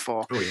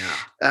wonderful. Oh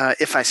yeah.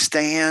 If I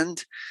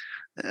Stand.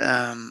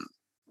 I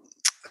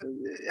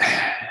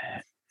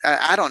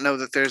don't know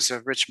that there's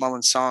a Rich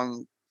Mullins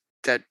song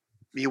that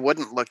you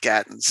wouldn't look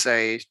at and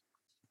say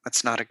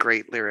that's not a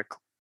great lyrically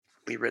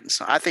written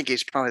song. I think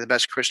he's probably the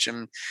best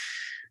Christian.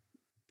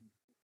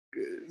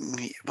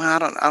 Well, I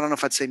don't know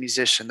if I'd say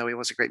musician, though he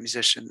was a great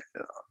musician.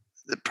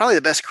 Probably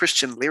the best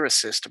Christian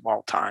lyricist of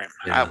all time,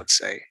 I would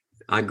say.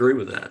 I agree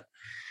with that.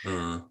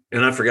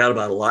 And I forgot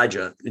about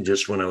Elijah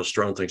just when I was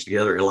throwing things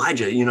together.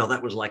 Elijah,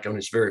 that was like on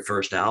his very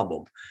first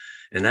album.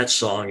 And that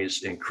song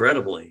is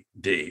incredibly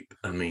deep.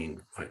 I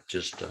mean,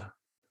 just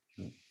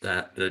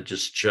that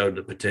just showed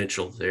the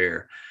potential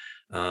there.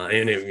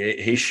 And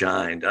he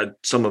shined.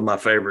 Some of my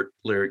favorite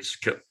lyrics,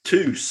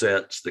 two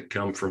sets that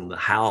come from The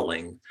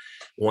Howling.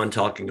 One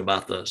talking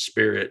about the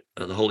Spirit,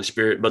 the Holy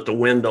Spirit, but the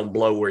wind don't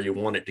blow where you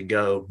want it to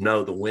go.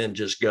 No, the wind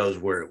just goes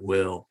where it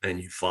will,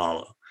 and you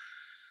follow.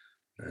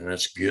 And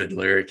that's a good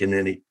lyric. And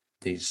then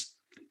he's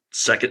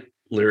second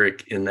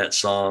lyric in that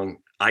song.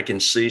 I can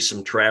see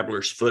some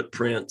traveler's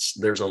footprints.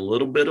 There's a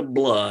little bit of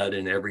blood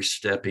in every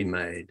step he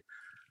made.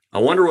 I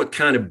wonder what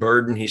kind of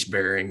burden he's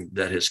bearing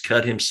that has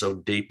cut him so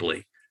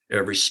deeply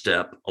every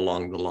step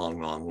along the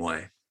long, long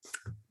way.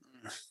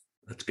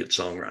 That's good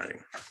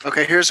songwriting.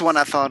 Okay, here's one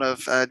I thought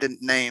of,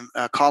 didn't name,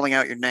 Calling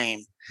Out Your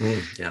Name.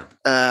 Yeah.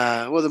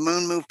 Well, the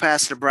moon moved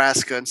past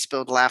Nebraska and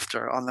spilled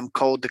laughter on them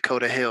cold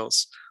Dakota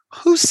hills.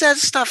 Who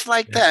says stuff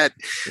like that?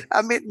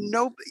 I mean,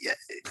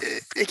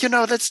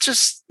 that's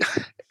just,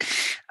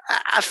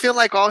 I feel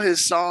like all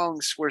his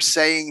songs were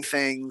saying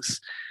things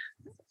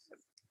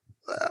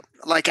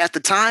like at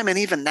the time and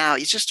even now,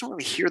 you just don't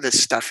really hear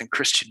this stuff in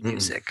Christian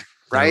music,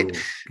 right?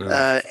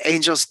 No.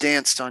 Angels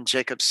danced on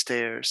Jacob's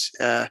stairs.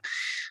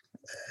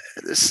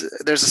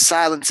 There's a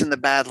silence in the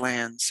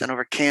Badlands, and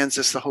over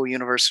Kansas, the whole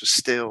universe was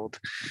stilled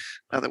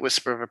by the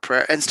whisper of a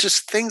prayer. And it's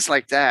just things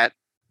like that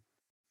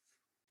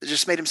that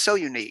just made him so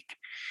unique.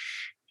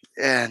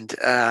 And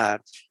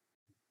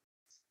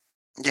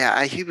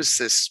he was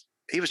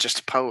just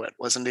a poet,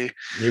 wasn't he?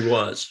 He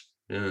was.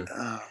 Yeah.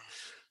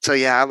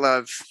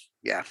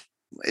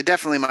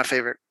 Definitely my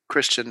favorite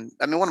Christian.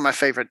 I mean, one of my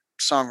favorite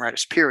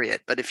songwriters,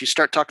 period. But if you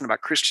start talking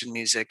about Christian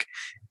music,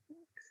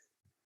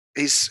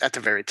 he's at the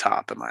very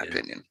top, in my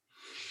opinion.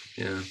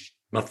 Yeah,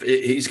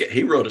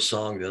 he wrote a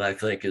song that I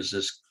think is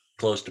as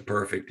close to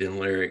perfect in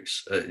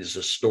lyrics. Is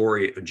a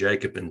story of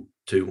Jacob and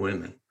two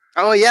women.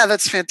 Oh yeah,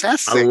 that's I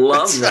fantastic.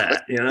 love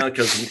that,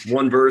 because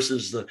one verse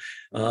is the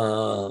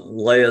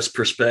Leia's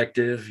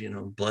perspective,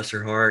 bless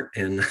her heart,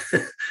 and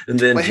and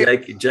then Well, here,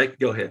 Jake,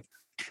 go ahead.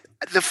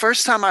 the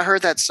first time I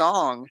heard that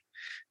song,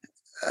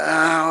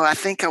 I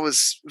think I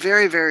was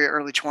very, very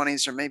early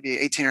 20s or maybe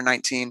 18 or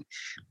 19.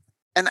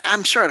 And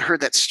I'm sure I'd heard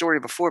that story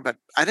before, but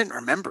I didn't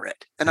remember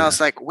it. And I was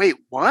like, wait,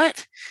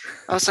 what?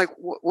 I was like,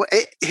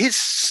 his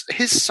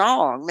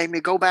song made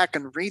me go back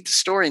and read the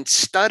story and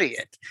study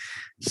it.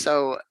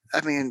 So,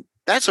 I mean,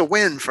 that's a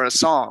win for a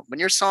song. When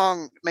your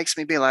song makes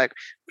me be like,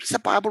 what does the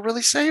Bible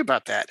really say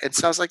about that? And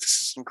so I was like, this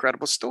is an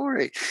incredible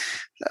story.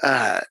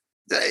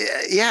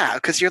 Yeah,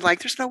 because you're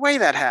like, there's no way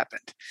that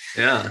happened.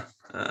 Yeah.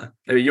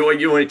 When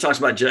he talks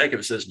about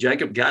Jacob, it says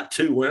Jacob got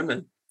 2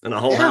 women and a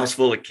whole house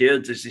full of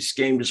kids as he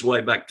schemed his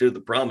way back to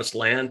the promised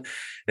land.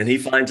 And he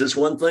finds this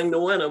one thing to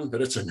win them,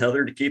 but it's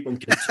another to keep him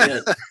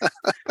content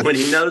when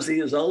he knows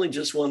he is only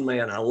just one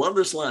man. I love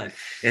this line.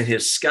 And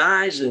his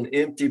sky's an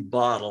empty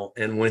bottle.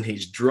 And when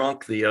he's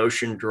drunk, the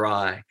ocean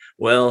dry.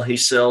 Well, he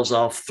sells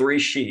off 3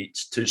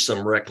 sheets to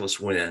some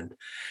reckless wind.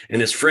 And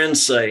his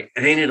friends say,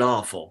 ain't it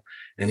awful?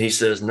 And he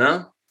says,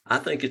 no, I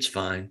think it's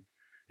fine.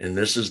 And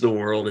this is the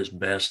world as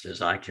best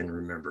as I can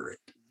remember it.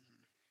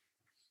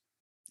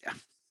 Yeah.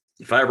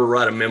 If I ever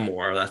write a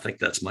memoir, I think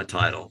that's my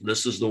title.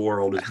 This is the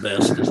world as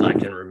best as I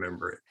can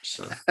remember it.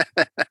 So,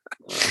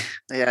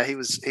 yeah,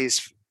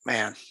 he's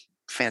man,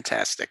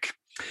 fantastic.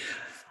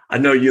 I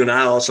know you and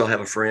I also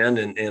have a friend,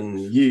 and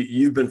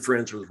you've been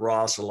friends with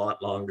Ross a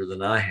lot longer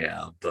than I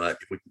have, but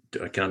we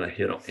kind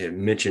of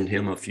mentioned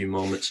him a few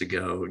moments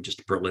ago,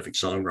 just a prolific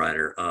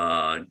songwriter.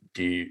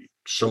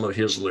 Some of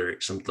his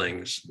lyrics, some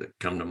things that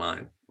come to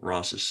mind,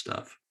 Ross's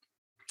stuff?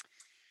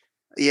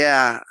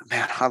 Yeah,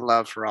 man, I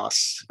love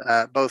Ross,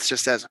 both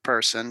just as a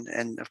person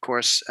and, of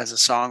course, as a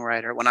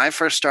songwriter. When I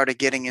first started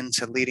getting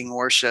into leading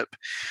worship,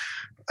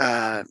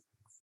 early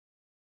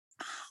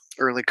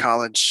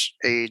college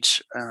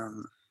age,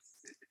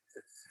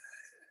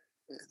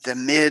 the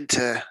mid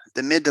to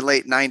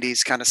late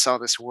 90s kind of saw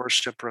this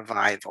worship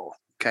revival.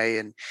 Okay,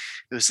 and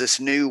it was this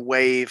new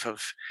wave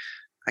of,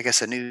 I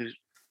guess, a new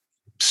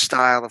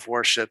style of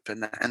worship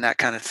and that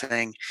kind of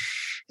thing.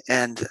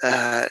 And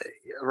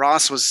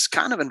Ross was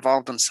kind of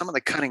involved on some of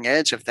the cutting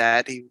edge of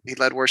that. He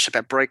led worship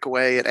at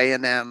Breakaway, at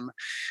A&M,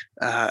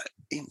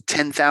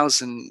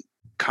 10,000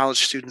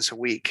 college students a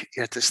week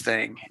at this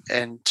thing,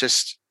 and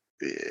just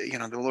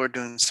the Lord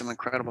doing some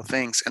incredible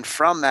things. And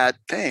from that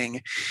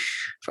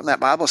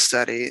Bible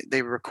study,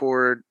 they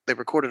recorded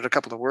a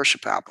couple of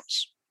worship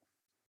albums.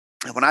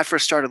 And when I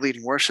first started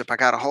leading worship, I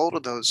got a hold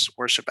of those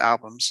worship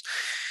albums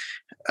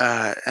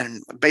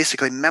and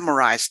basically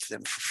memorized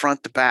them from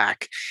front to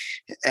back.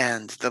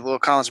 And the little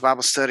college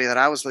Bible study that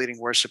I was leading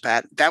worship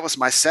at, that was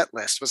my set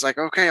list. It was like,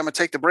 okay, I'm gonna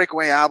take the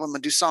Breakaway album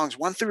and do songs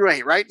 1 through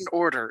 8, right in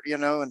order,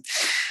 and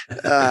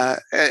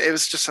it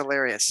was just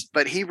hilarious.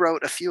 But he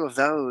wrote a few of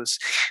those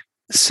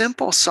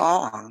simple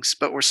songs,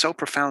 but were so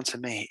profound to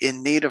me.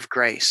 In need of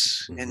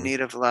grace, in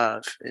need of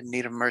love, in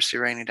need of mercy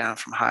raining down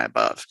from high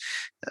above.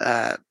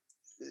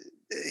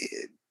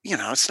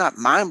 It's not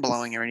mind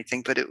blowing or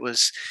anything, but it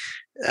was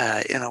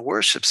in a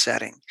worship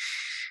setting.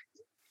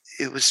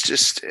 It was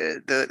just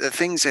the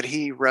things that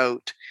he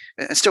wrote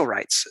and still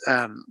writes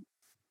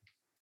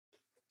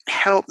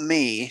help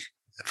me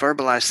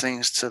verbalize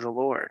things to the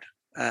Lord.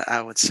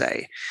 I would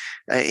say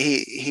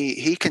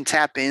he can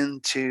tap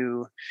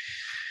into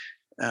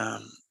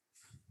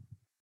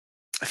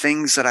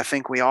things that I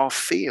think we all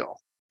feel.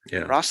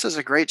 Yeah. Ross does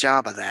a great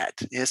job of that.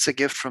 It's a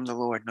gift from the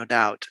Lord, no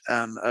doubt.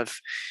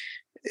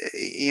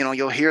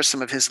 You'll hear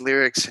some of his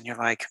lyrics and you're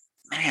like,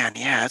 man,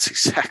 yeah, that's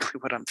exactly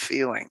what I'm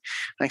feeling.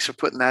 Thanks for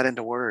putting that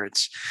into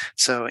words.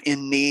 So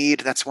In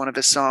Need, that's one of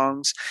his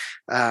songs.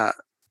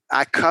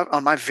 I cut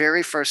on my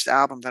very first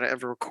album that I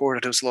ever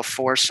recorded. It was a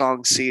little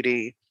 4-song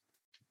CD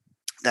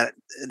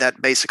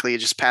that basically you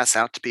just pass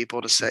out to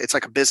people to say, it's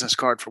like a business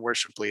card for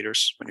worship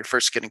leaders when you're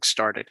first getting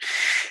started.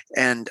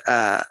 And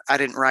I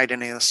didn't write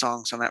any of the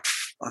songs on that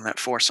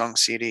 4-song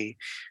CD.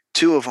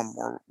 2 of them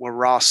were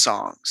Ross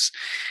songs.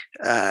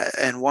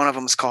 And one of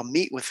them is called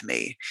Meet With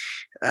Me.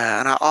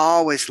 And I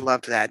always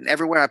loved that. And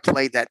everywhere I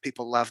played that,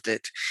 people loved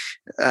it.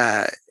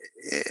 And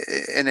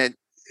it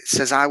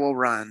says, I will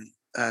run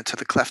to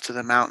the cleft of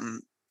the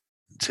mountain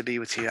to be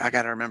with you. I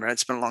got to remember.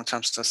 It's been a long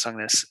time since I sung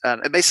this.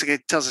 It basically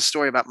tells a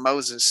story about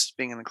Moses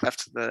being in the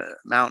cleft of the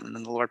mountain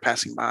and the Lord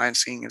passing by and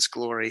seeing his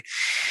glory.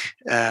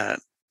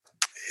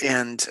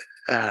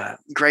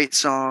 Great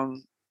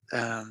song.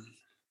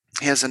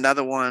 He has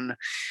another one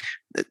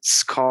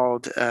that's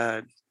called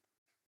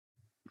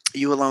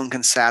You Alone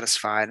Can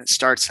Satisfy. And it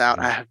starts out,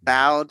 I have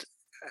bowed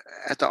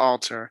to the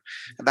altar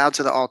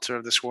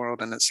of this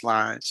world and its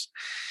lies.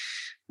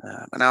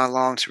 But now I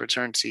long to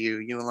return to you.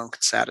 You alone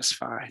can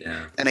satisfy.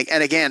 Yeah. And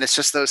again, it's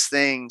just those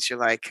things. You're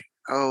like,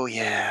 oh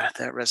yeah,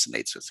 that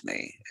resonates with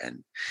me.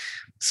 And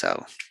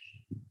so,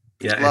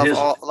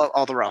 love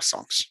all the Ross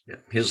songs. Yeah,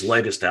 his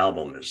latest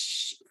album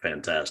is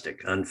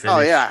fantastic. Unfinished.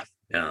 Oh yeah.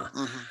 Yeah.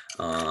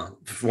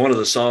 Mm-hmm. One of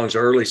the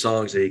early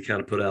songs that he kind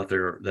of put out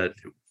there that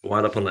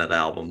wound up on that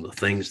album, The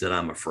Things That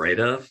I'm Afraid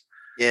of.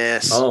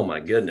 Yes. Oh my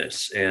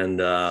goodness. And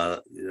you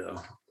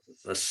know,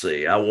 let's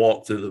see. I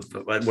walked through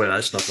the well,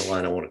 that's not the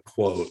line I want to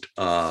quote.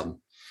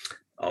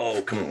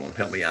 Oh, come on,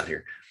 help me out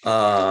here.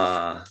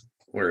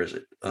 Where is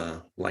it?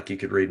 Like you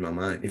could read my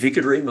mind. If you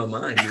could read my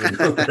mind, you would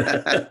know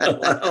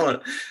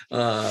that.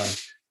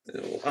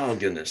 Oh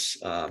goodness.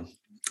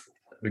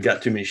 We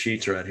got too many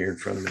sheets right here in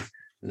front of me.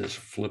 Just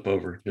flip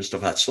over just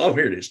about slow.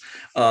 Here it is.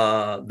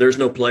 There's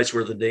no place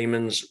where the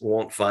demons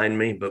won't find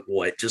me, but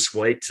just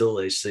wait till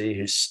they see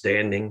who's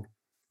standing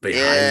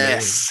behind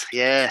me.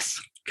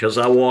 Yes. Because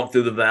I walked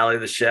through the valley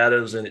of the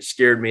shadows and it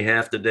scared me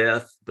half to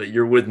death, but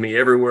you're with me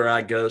everywhere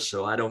I go,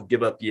 so I don't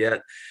give up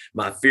yet.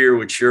 My fear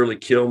would surely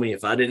kill me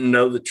if I didn't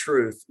know the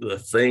truth. The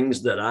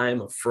things that I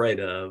am afraid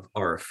of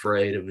are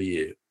afraid of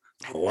you.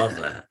 I love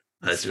that.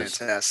 That's just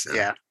fantastic.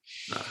 Yeah.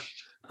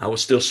 I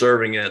was still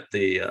serving at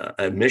the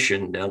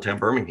Mission downtown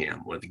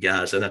Birmingham with the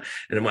guys. And I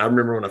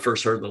remember when I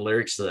first heard the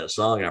lyrics to that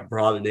song, I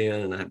brought it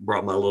in and I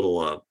brought my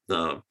little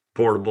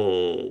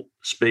portable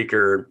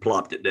speaker and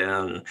plopped it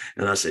down.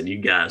 And I said, you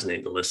guys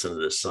need to listen to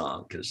this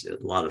song, because a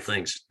lot of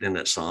things in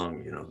that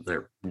song, you know,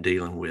 they're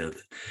dealing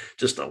with.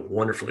 Just a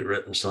wonderfully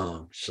written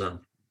song. So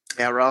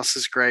yeah, Ross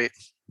is great.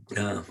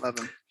 Yeah. Love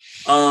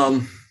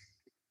him.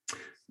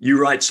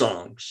 You write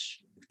songs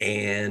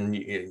and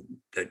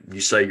you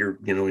say you're,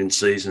 you know, in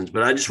seasons,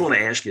 but I just want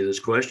to ask you this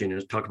question,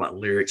 is talk about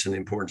lyrics and the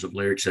importance of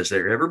lyrics. Has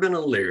there ever been a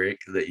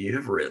lyric that you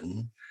have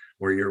written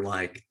where you're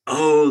like,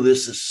 oh,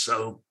 this is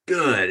so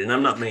good? And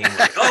I'm not meaning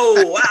like,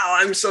 oh, wow,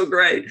 I'm so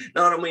great.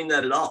 No, I don't mean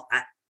that at all.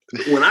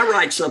 When I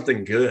write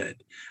something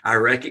good, I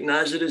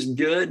recognize it as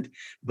good,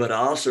 but I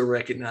also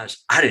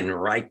recognize I didn't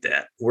write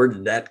that. Where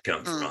did that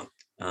come from?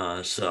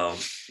 So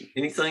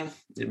anything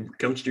that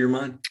comes to your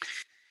mind?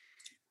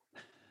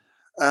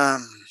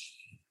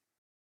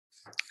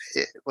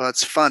 Well,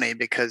 it's funny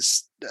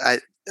because I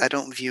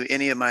don't view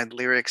any of my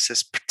lyrics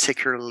as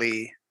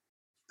particularly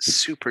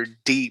super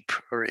deep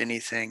or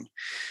anything.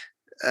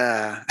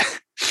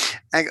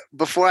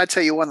 Before I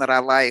tell you one that I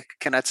like,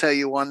 can I tell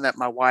you one that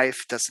my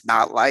wife does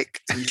not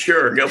like?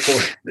 Sure, go for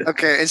it.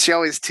 Okay, and she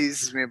always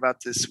teases me about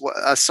this.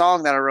 A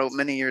song that I wrote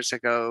many years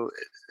ago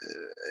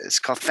is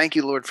called "Thank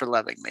You, Lord, for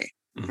Loving Me."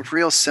 A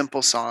real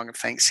simple song of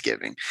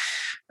thanksgiving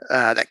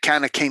that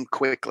kind of came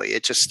quickly.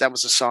 That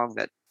was a song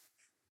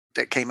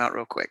that came out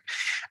real quick.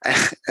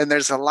 And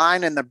there's a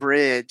line in the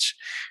bridge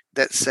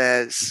that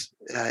says,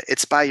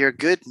 it's by your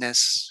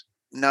goodness,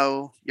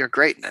 know your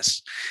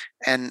greatness.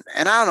 And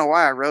I don't know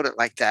why I wrote it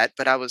like that,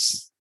 but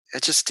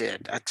it just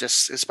did.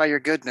 It's by your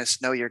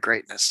goodness, know your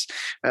greatness,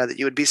 that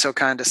you would be so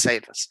kind to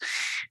save us.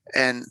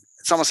 And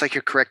it's almost like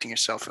you're correcting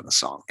yourself in the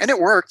song. And it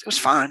worked. It was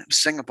fine. It was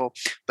singable.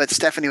 But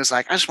Stephanie was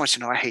like, I just want you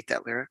to know, I hate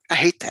that lyric. I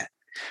hate that.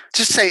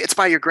 Just say it's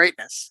by your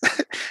greatness.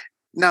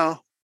 No,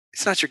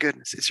 it's not your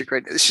goodness. It's your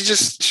greatness.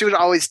 She would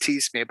always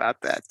tease me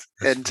about that.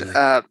 That's and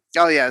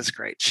oh yeah, it's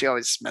great. She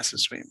always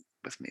messes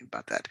with me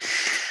about that.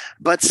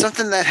 But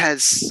something that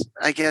has,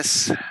 I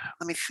guess,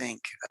 let me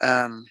think.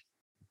 I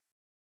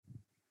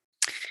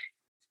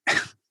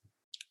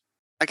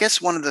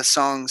guess one of the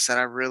songs that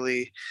I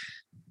really,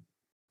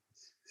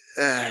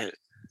 there's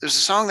a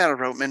song that I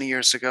wrote many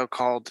years ago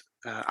called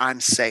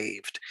I'm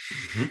Saved.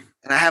 Mm-hmm.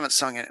 And I haven't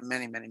sung it in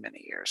many, many,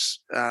 many years.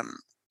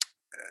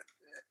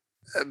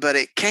 But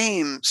it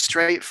came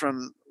straight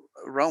from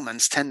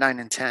Romans 10:9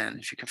 and 10.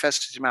 If you confess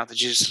with your mouth that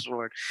Jesus is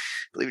Lord,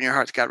 believe in your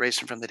heart that God raised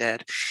him from the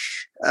dead.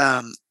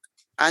 I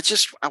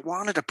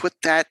wanted to put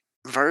that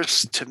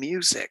verse to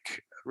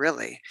music,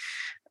 really.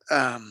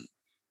 I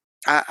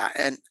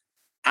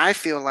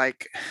feel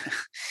like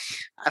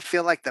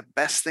the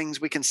best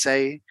things we can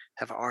say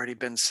have already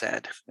been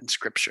said in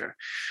Scripture.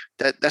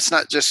 That's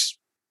not just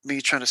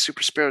me trying to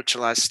super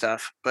spiritualize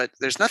stuff, but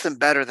there's nothing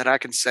better that I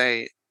can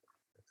say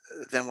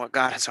than what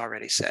God has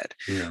already said.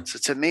 Yeah. So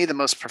to me, the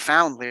most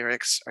profound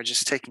lyrics are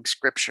just taking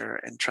Scripture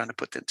and trying to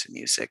put them to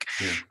music.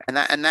 Yeah.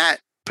 And that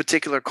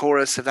particular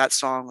chorus of that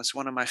song was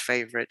one of my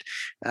favorite.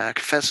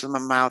 Confess with my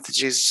mouth that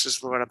Jesus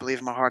is Lord. I believe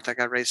in my heart that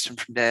God raised him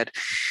from dead.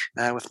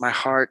 With my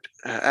heart,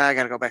 I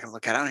got to go back and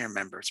look at it. I don't even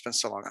remember. It's been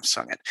so long I've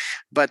sung it.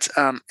 But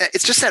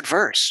it's just that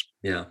verse.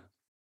 Yeah.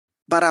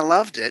 But I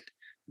loved it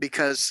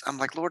because I'm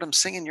like, Lord, I'm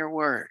singing your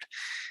word.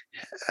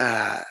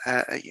 And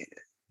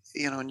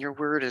your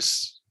word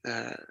is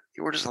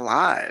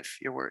alive.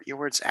 Your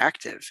word's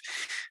active.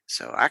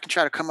 So I can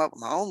try to come up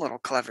with my own little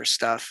clever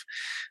stuff,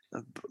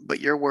 but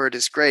your word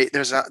is great.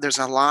 There's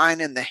a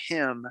line in the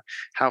hymn,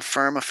 "How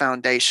Firm a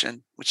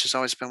Foundation," which has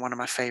always been one of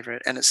my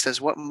favorite, and it says,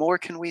 "What more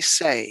can we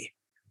say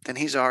than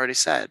he's already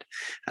said?"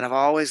 And I've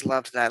always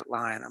loved that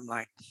line. I'm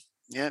like,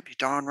 yep, you're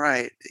darn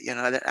right.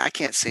 I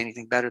can't say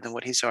anything better than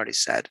what he's already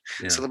said.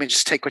 Yeah. So let me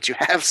just take what you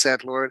have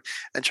said, Lord,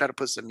 and try to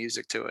put some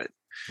music to it.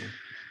 Yeah.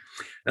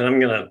 And I'm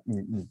going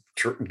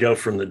to go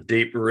from the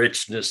deep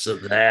richness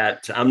of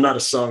that. I'm not a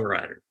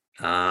songwriter.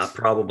 I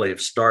probably have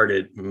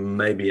started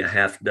maybe a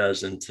half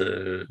dozen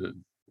to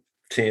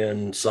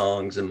 10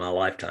 songs in my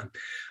lifetime.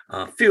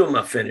 A few of them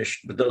I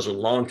finished, but those were a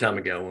long time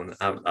ago when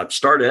I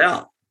started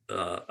out.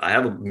 I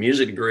have a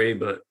music degree,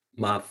 but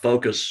my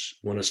focus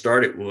when I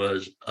started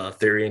was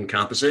theory and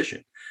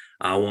composition.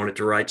 I wanted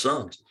to write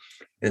songs.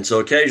 And so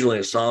occasionally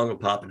a song will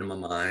pop into my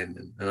mind,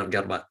 and I've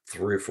got about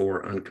 3 or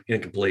 4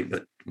 incomplete,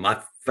 but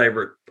my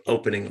favorite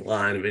opening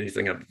line of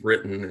anything I've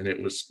written, and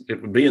it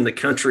would be in the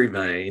country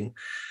vein,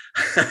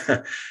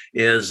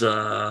 is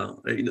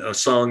a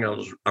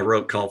song I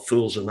wrote called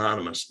Fools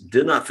Anonymous.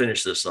 Did not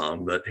finish this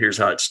song, but here's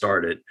how it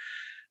started.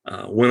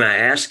 When I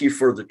ask you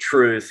for the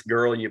truth,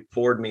 girl, you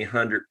poured me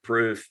 100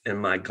 proof,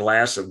 and my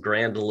glass of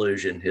grand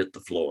illusion hit the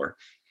floor.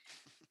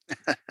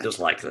 Just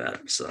like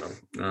that. So,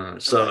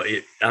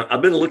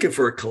 I've been looking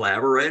for a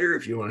collaborator.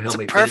 If you want to help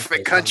me,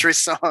 perfect country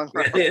song.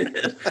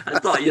 I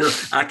thought,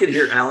 I could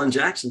hear Alan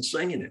Jackson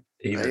singing it.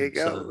 Even. There you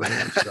go.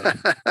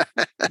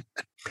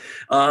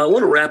 I want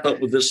to wrap up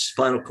with this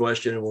final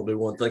question, and we'll do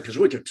one thing because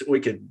we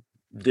could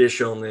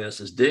dish on this.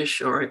 Is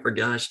dish all right for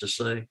guys to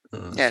say?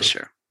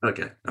 Sure.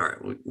 Okay. All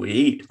right. We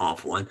eat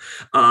off one.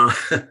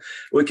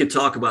 We could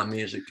talk about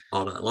music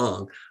all night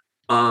long.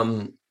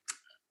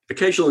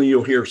 Occasionally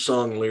you'll hear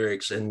song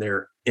lyrics and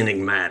they're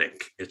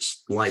enigmatic.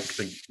 It's like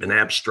an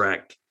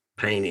abstract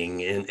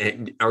painting.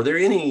 And are there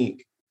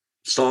any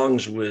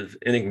songs with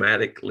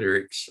enigmatic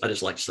lyrics? I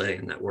just like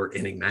saying that word,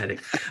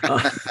 enigmatic,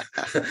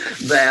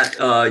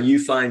 that you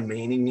find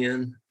meaning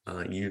in?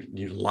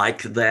 You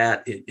like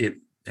that? It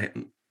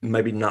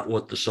maybe not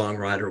what the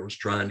songwriter was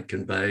trying to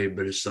convey,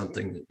 but it's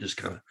something that just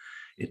kind of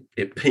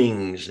it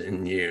pings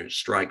in you,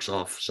 strikes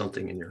off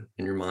something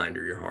in your mind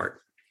or your heart.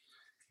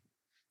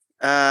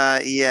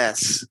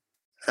 Yes.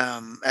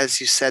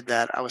 As you said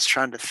that, I was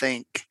trying to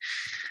think.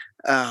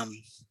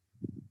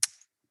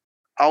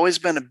 Always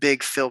been a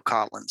big Phil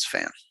Collins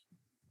fan.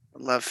 I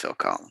love Phil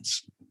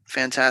Collins.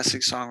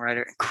 Fantastic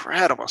songwriter,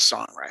 incredible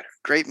songwriter,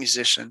 great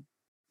musician,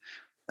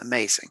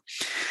 amazing.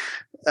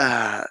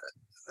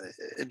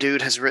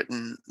 Dude has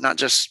written not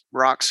just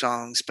rock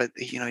songs, but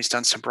he's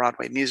done some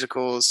Broadway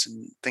musicals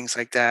and things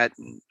like that.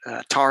 And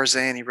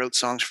Tarzan, he wrote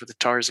songs for the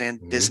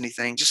Tarzan Disney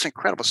thing. Just an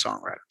incredible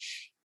songwriter.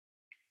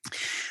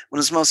 One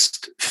of his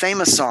most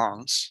famous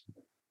songs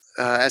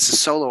as a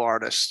solo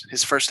artist,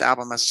 his first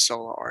album as a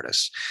solo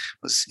artist,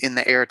 was "In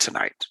the Air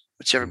Tonight,"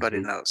 which everybody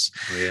knows.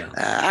 Oh,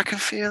 yeah. I can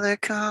feel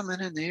it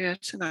coming in the air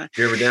tonight. If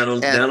you're ever down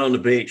on the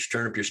beach,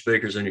 turn up your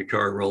speakers in your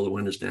car and roll the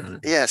windows down.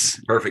 Yes.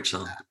 Perfect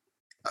song.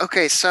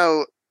 Okay,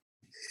 so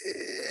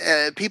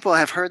people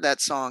have heard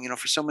that song,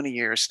 for so many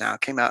years now.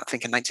 It came out, I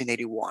think, in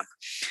 1981.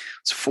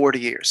 It's 40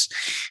 years.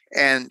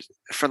 And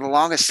for the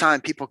longest time,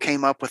 people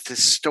came up with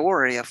this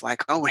story of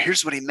like, oh,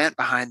 here's what he meant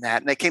behind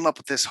that. And they came up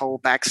with this whole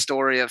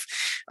backstory of,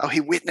 oh, he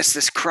witnessed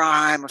this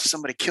crime of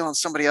somebody killing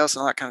somebody else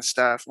and all that kind of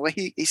stuff. Well,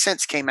 he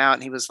since came out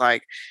and he was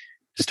like,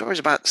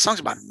 the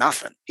song's about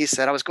nothing. He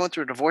said, I was going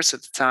through a divorce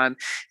at the time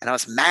and I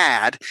was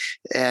mad.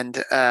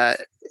 And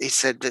he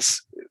said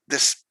this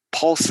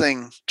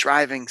pulsing,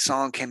 driving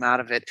song came out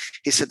of it.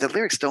 He said the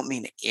lyrics don't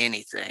mean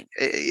anything,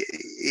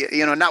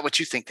 not what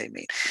you think they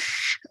mean.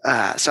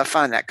 So I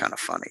find that kind of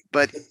funny.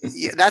 But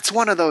that's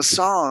one of those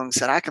songs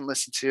that I can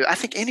listen to. I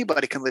think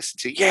anybody can listen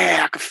to.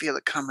 Yeah, I can feel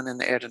it coming in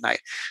the air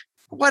tonight.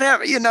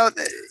 Whatever, you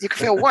can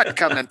feel what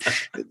coming.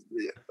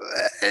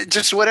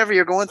 Just whatever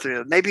you're going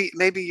through. Maybe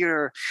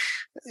you're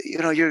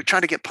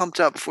trying to get pumped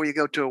up before you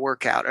go to a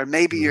workout, or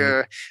maybe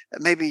you're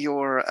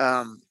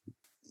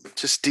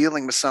just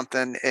dealing with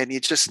something and you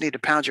just need to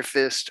pound your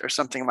fist or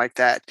something like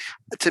that.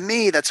 To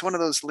me, that's one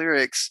of those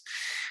lyrics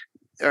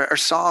or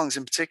songs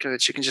in particular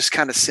that you can just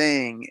kind of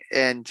sing,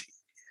 and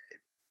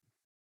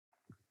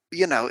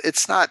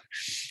it's not,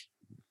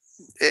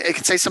 it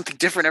can say something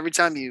different every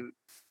time you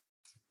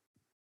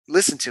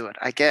listen to it,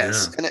 I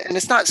guess. Yeah. And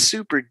it's not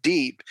super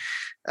deep,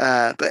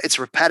 but it's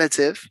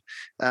repetitive.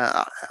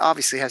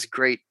 Obviously has a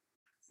great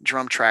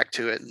drum track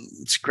to it, and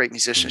it's great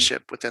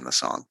musicianship within the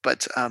song.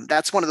 But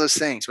that's one of those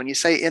things. When you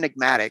say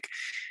enigmatic,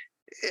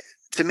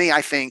 to me,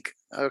 I think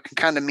it can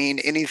kind of mean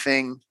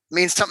anything. It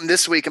means something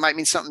this week, it might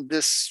mean something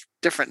this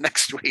different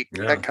next week,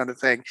 that kind of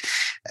thing.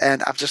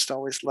 And I've just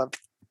always loved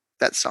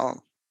that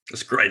song.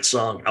 It's a great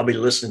song. I'll be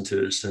listening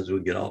to it as soon as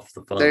we get off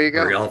the phone. There you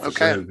go.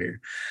 Okay.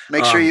 Here.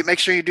 Make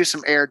sure you do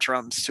some air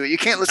drums to it. You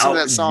can't listen to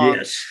that song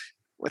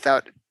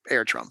without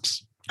air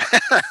drums.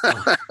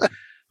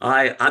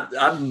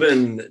 I've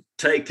been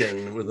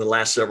taken with the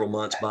last several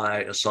months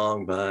by a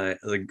song by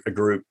a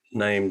group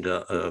named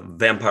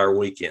Vampire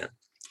Weekend,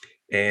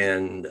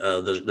 and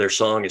their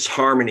song is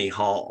Harmony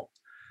Hall.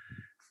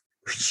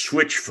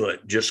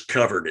 Switchfoot just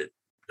covered it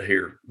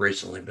here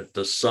recently, but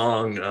the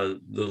song, the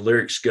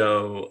lyrics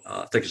go,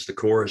 I think it's the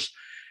chorus,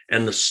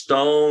 and the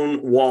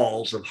stone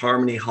walls of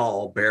Harmony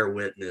Hall bear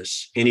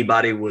witness.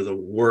 Anybody with a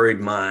worried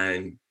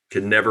mind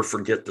can never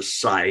forget the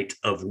sight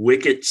of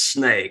wicked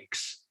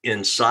snakes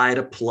inside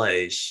a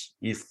place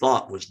you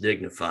thought was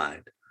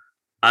dignified.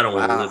 I don't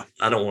want to live.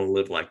 I don't want to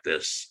live like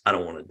this. I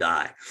don't want to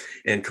die.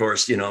 And of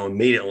course,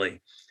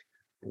 immediately,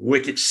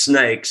 wicked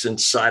snakes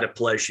inside a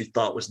place you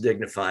thought was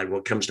dignified.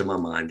 What comes to my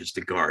mind is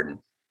the garden.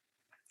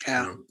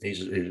 Yeah,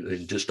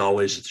 he's just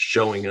always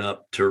showing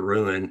up to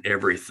ruin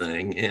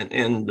everything,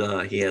 and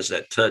he has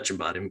that touch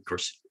about him. Of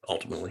course,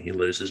 ultimately he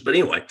loses. But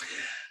anyway,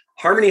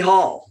 Harmony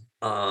Hall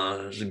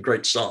is a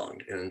great song,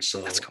 and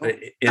so That's cool.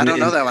 I don't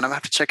know that one. I'm gonna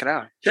have to check it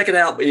out. Check it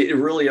out. It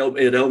really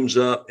it opens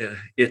up.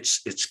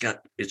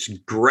 It's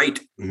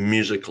great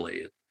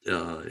musically.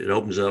 It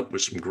opens up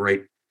with some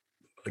great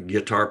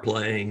guitar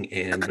playing,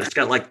 and it's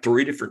got like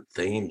 3 different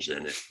themes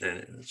in it,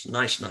 and it's a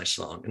nice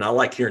song. And I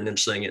like hearing them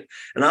sing it.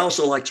 And I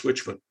also like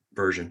Switchfoot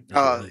version.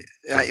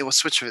 Yeah, it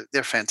was Switchfoot.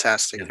 They're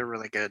fantastic. Yeah. They're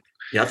really good.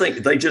 Yeah, I think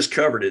they just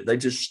covered it. They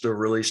just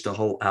released a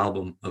whole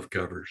album of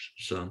covers.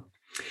 So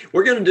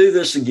we're going to do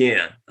this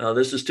again.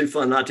 This is too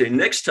fun not to.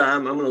 Next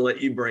time, I'm going to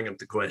let you bring up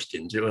the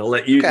questions. I'll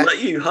let you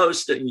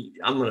host it.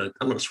 I'm going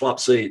to swap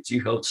seats.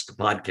 You host the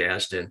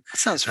podcast, and that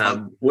sounds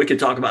fun. We can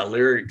talk about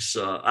lyrics.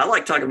 I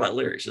like talking about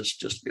lyrics. It's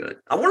just good.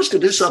 I want us to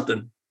do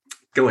something.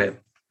 Go ahead.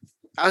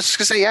 I was just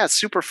gonna say, yeah, it's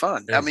super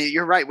fun. Yeah. I mean,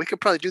 you're right. We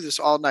could probably do this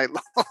all night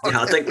long.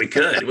 Yeah, I think we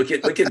could. We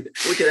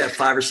could have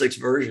 5 or 6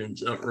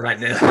 versions right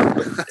now.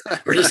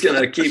 We're just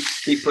gonna keep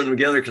putting them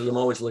together because I'm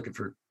always looking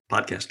for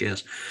podcast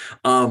guests.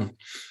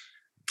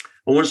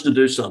 I want us to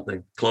do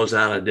something. Close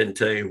out. I didn't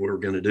tell you we were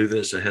going to do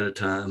this ahead of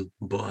time,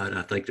 but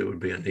I think that would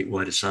be a neat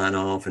way to sign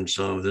off. And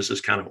so this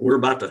is kind of,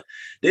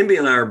 Denby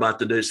and I are about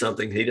to do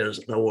something. He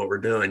doesn't know what we're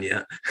doing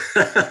yet.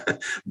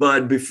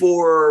 But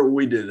before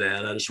we do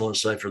that, I just want to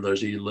say for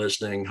those of you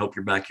listening, hope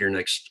you're back here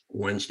next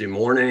Wednesday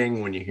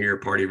morning when you hear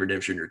Party of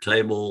Redemption, Your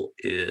Table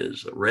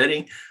is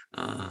ready.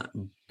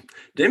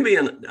 Denby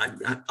and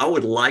I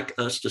would like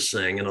us to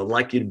sing, and I'd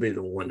like you to be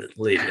the one that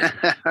leads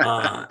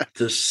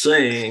to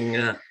sing.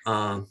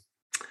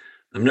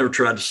 I've never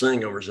tried to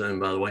sing over Zoom,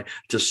 by the way,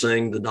 to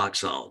sing the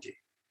doxology.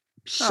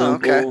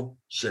 Simple.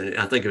 Okay.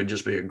 I think it would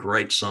just be a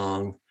great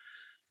song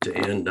to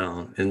end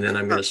on. And then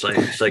I'm going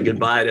to say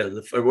goodbye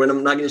to when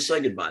I'm not going to say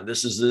goodbye.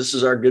 This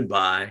is our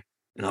goodbye.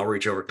 And I'll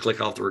reach over,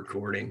 click off the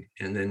recording,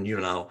 and then you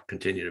and I'll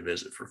continue to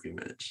visit for a few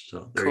minutes.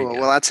 So there cool. You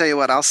go. Well, I'll tell you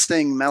what, I'll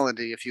sing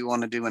melody if you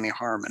want to do any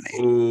harmony.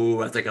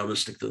 Oh, I think I'll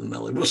just stick to the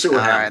melody. We'll see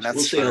what happens. Right,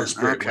 we'll see how the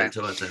spirit waits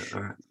about that.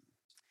 All right.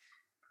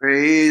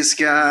 Praise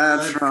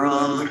God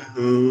from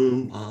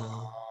whom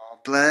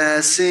all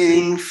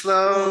blessing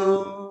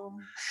flow.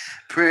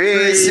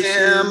 Praise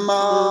Him,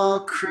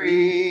 all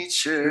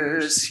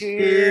creatures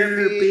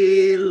here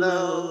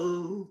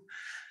below.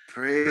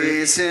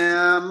 Praise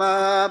Him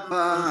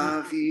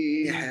above,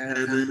 ye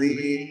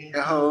heavenly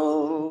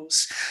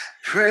hosts.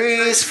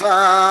 Praise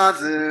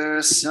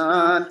Father,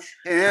 Son,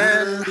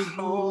 and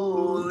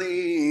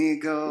Holy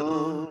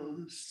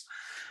Ghost.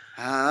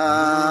 Amen.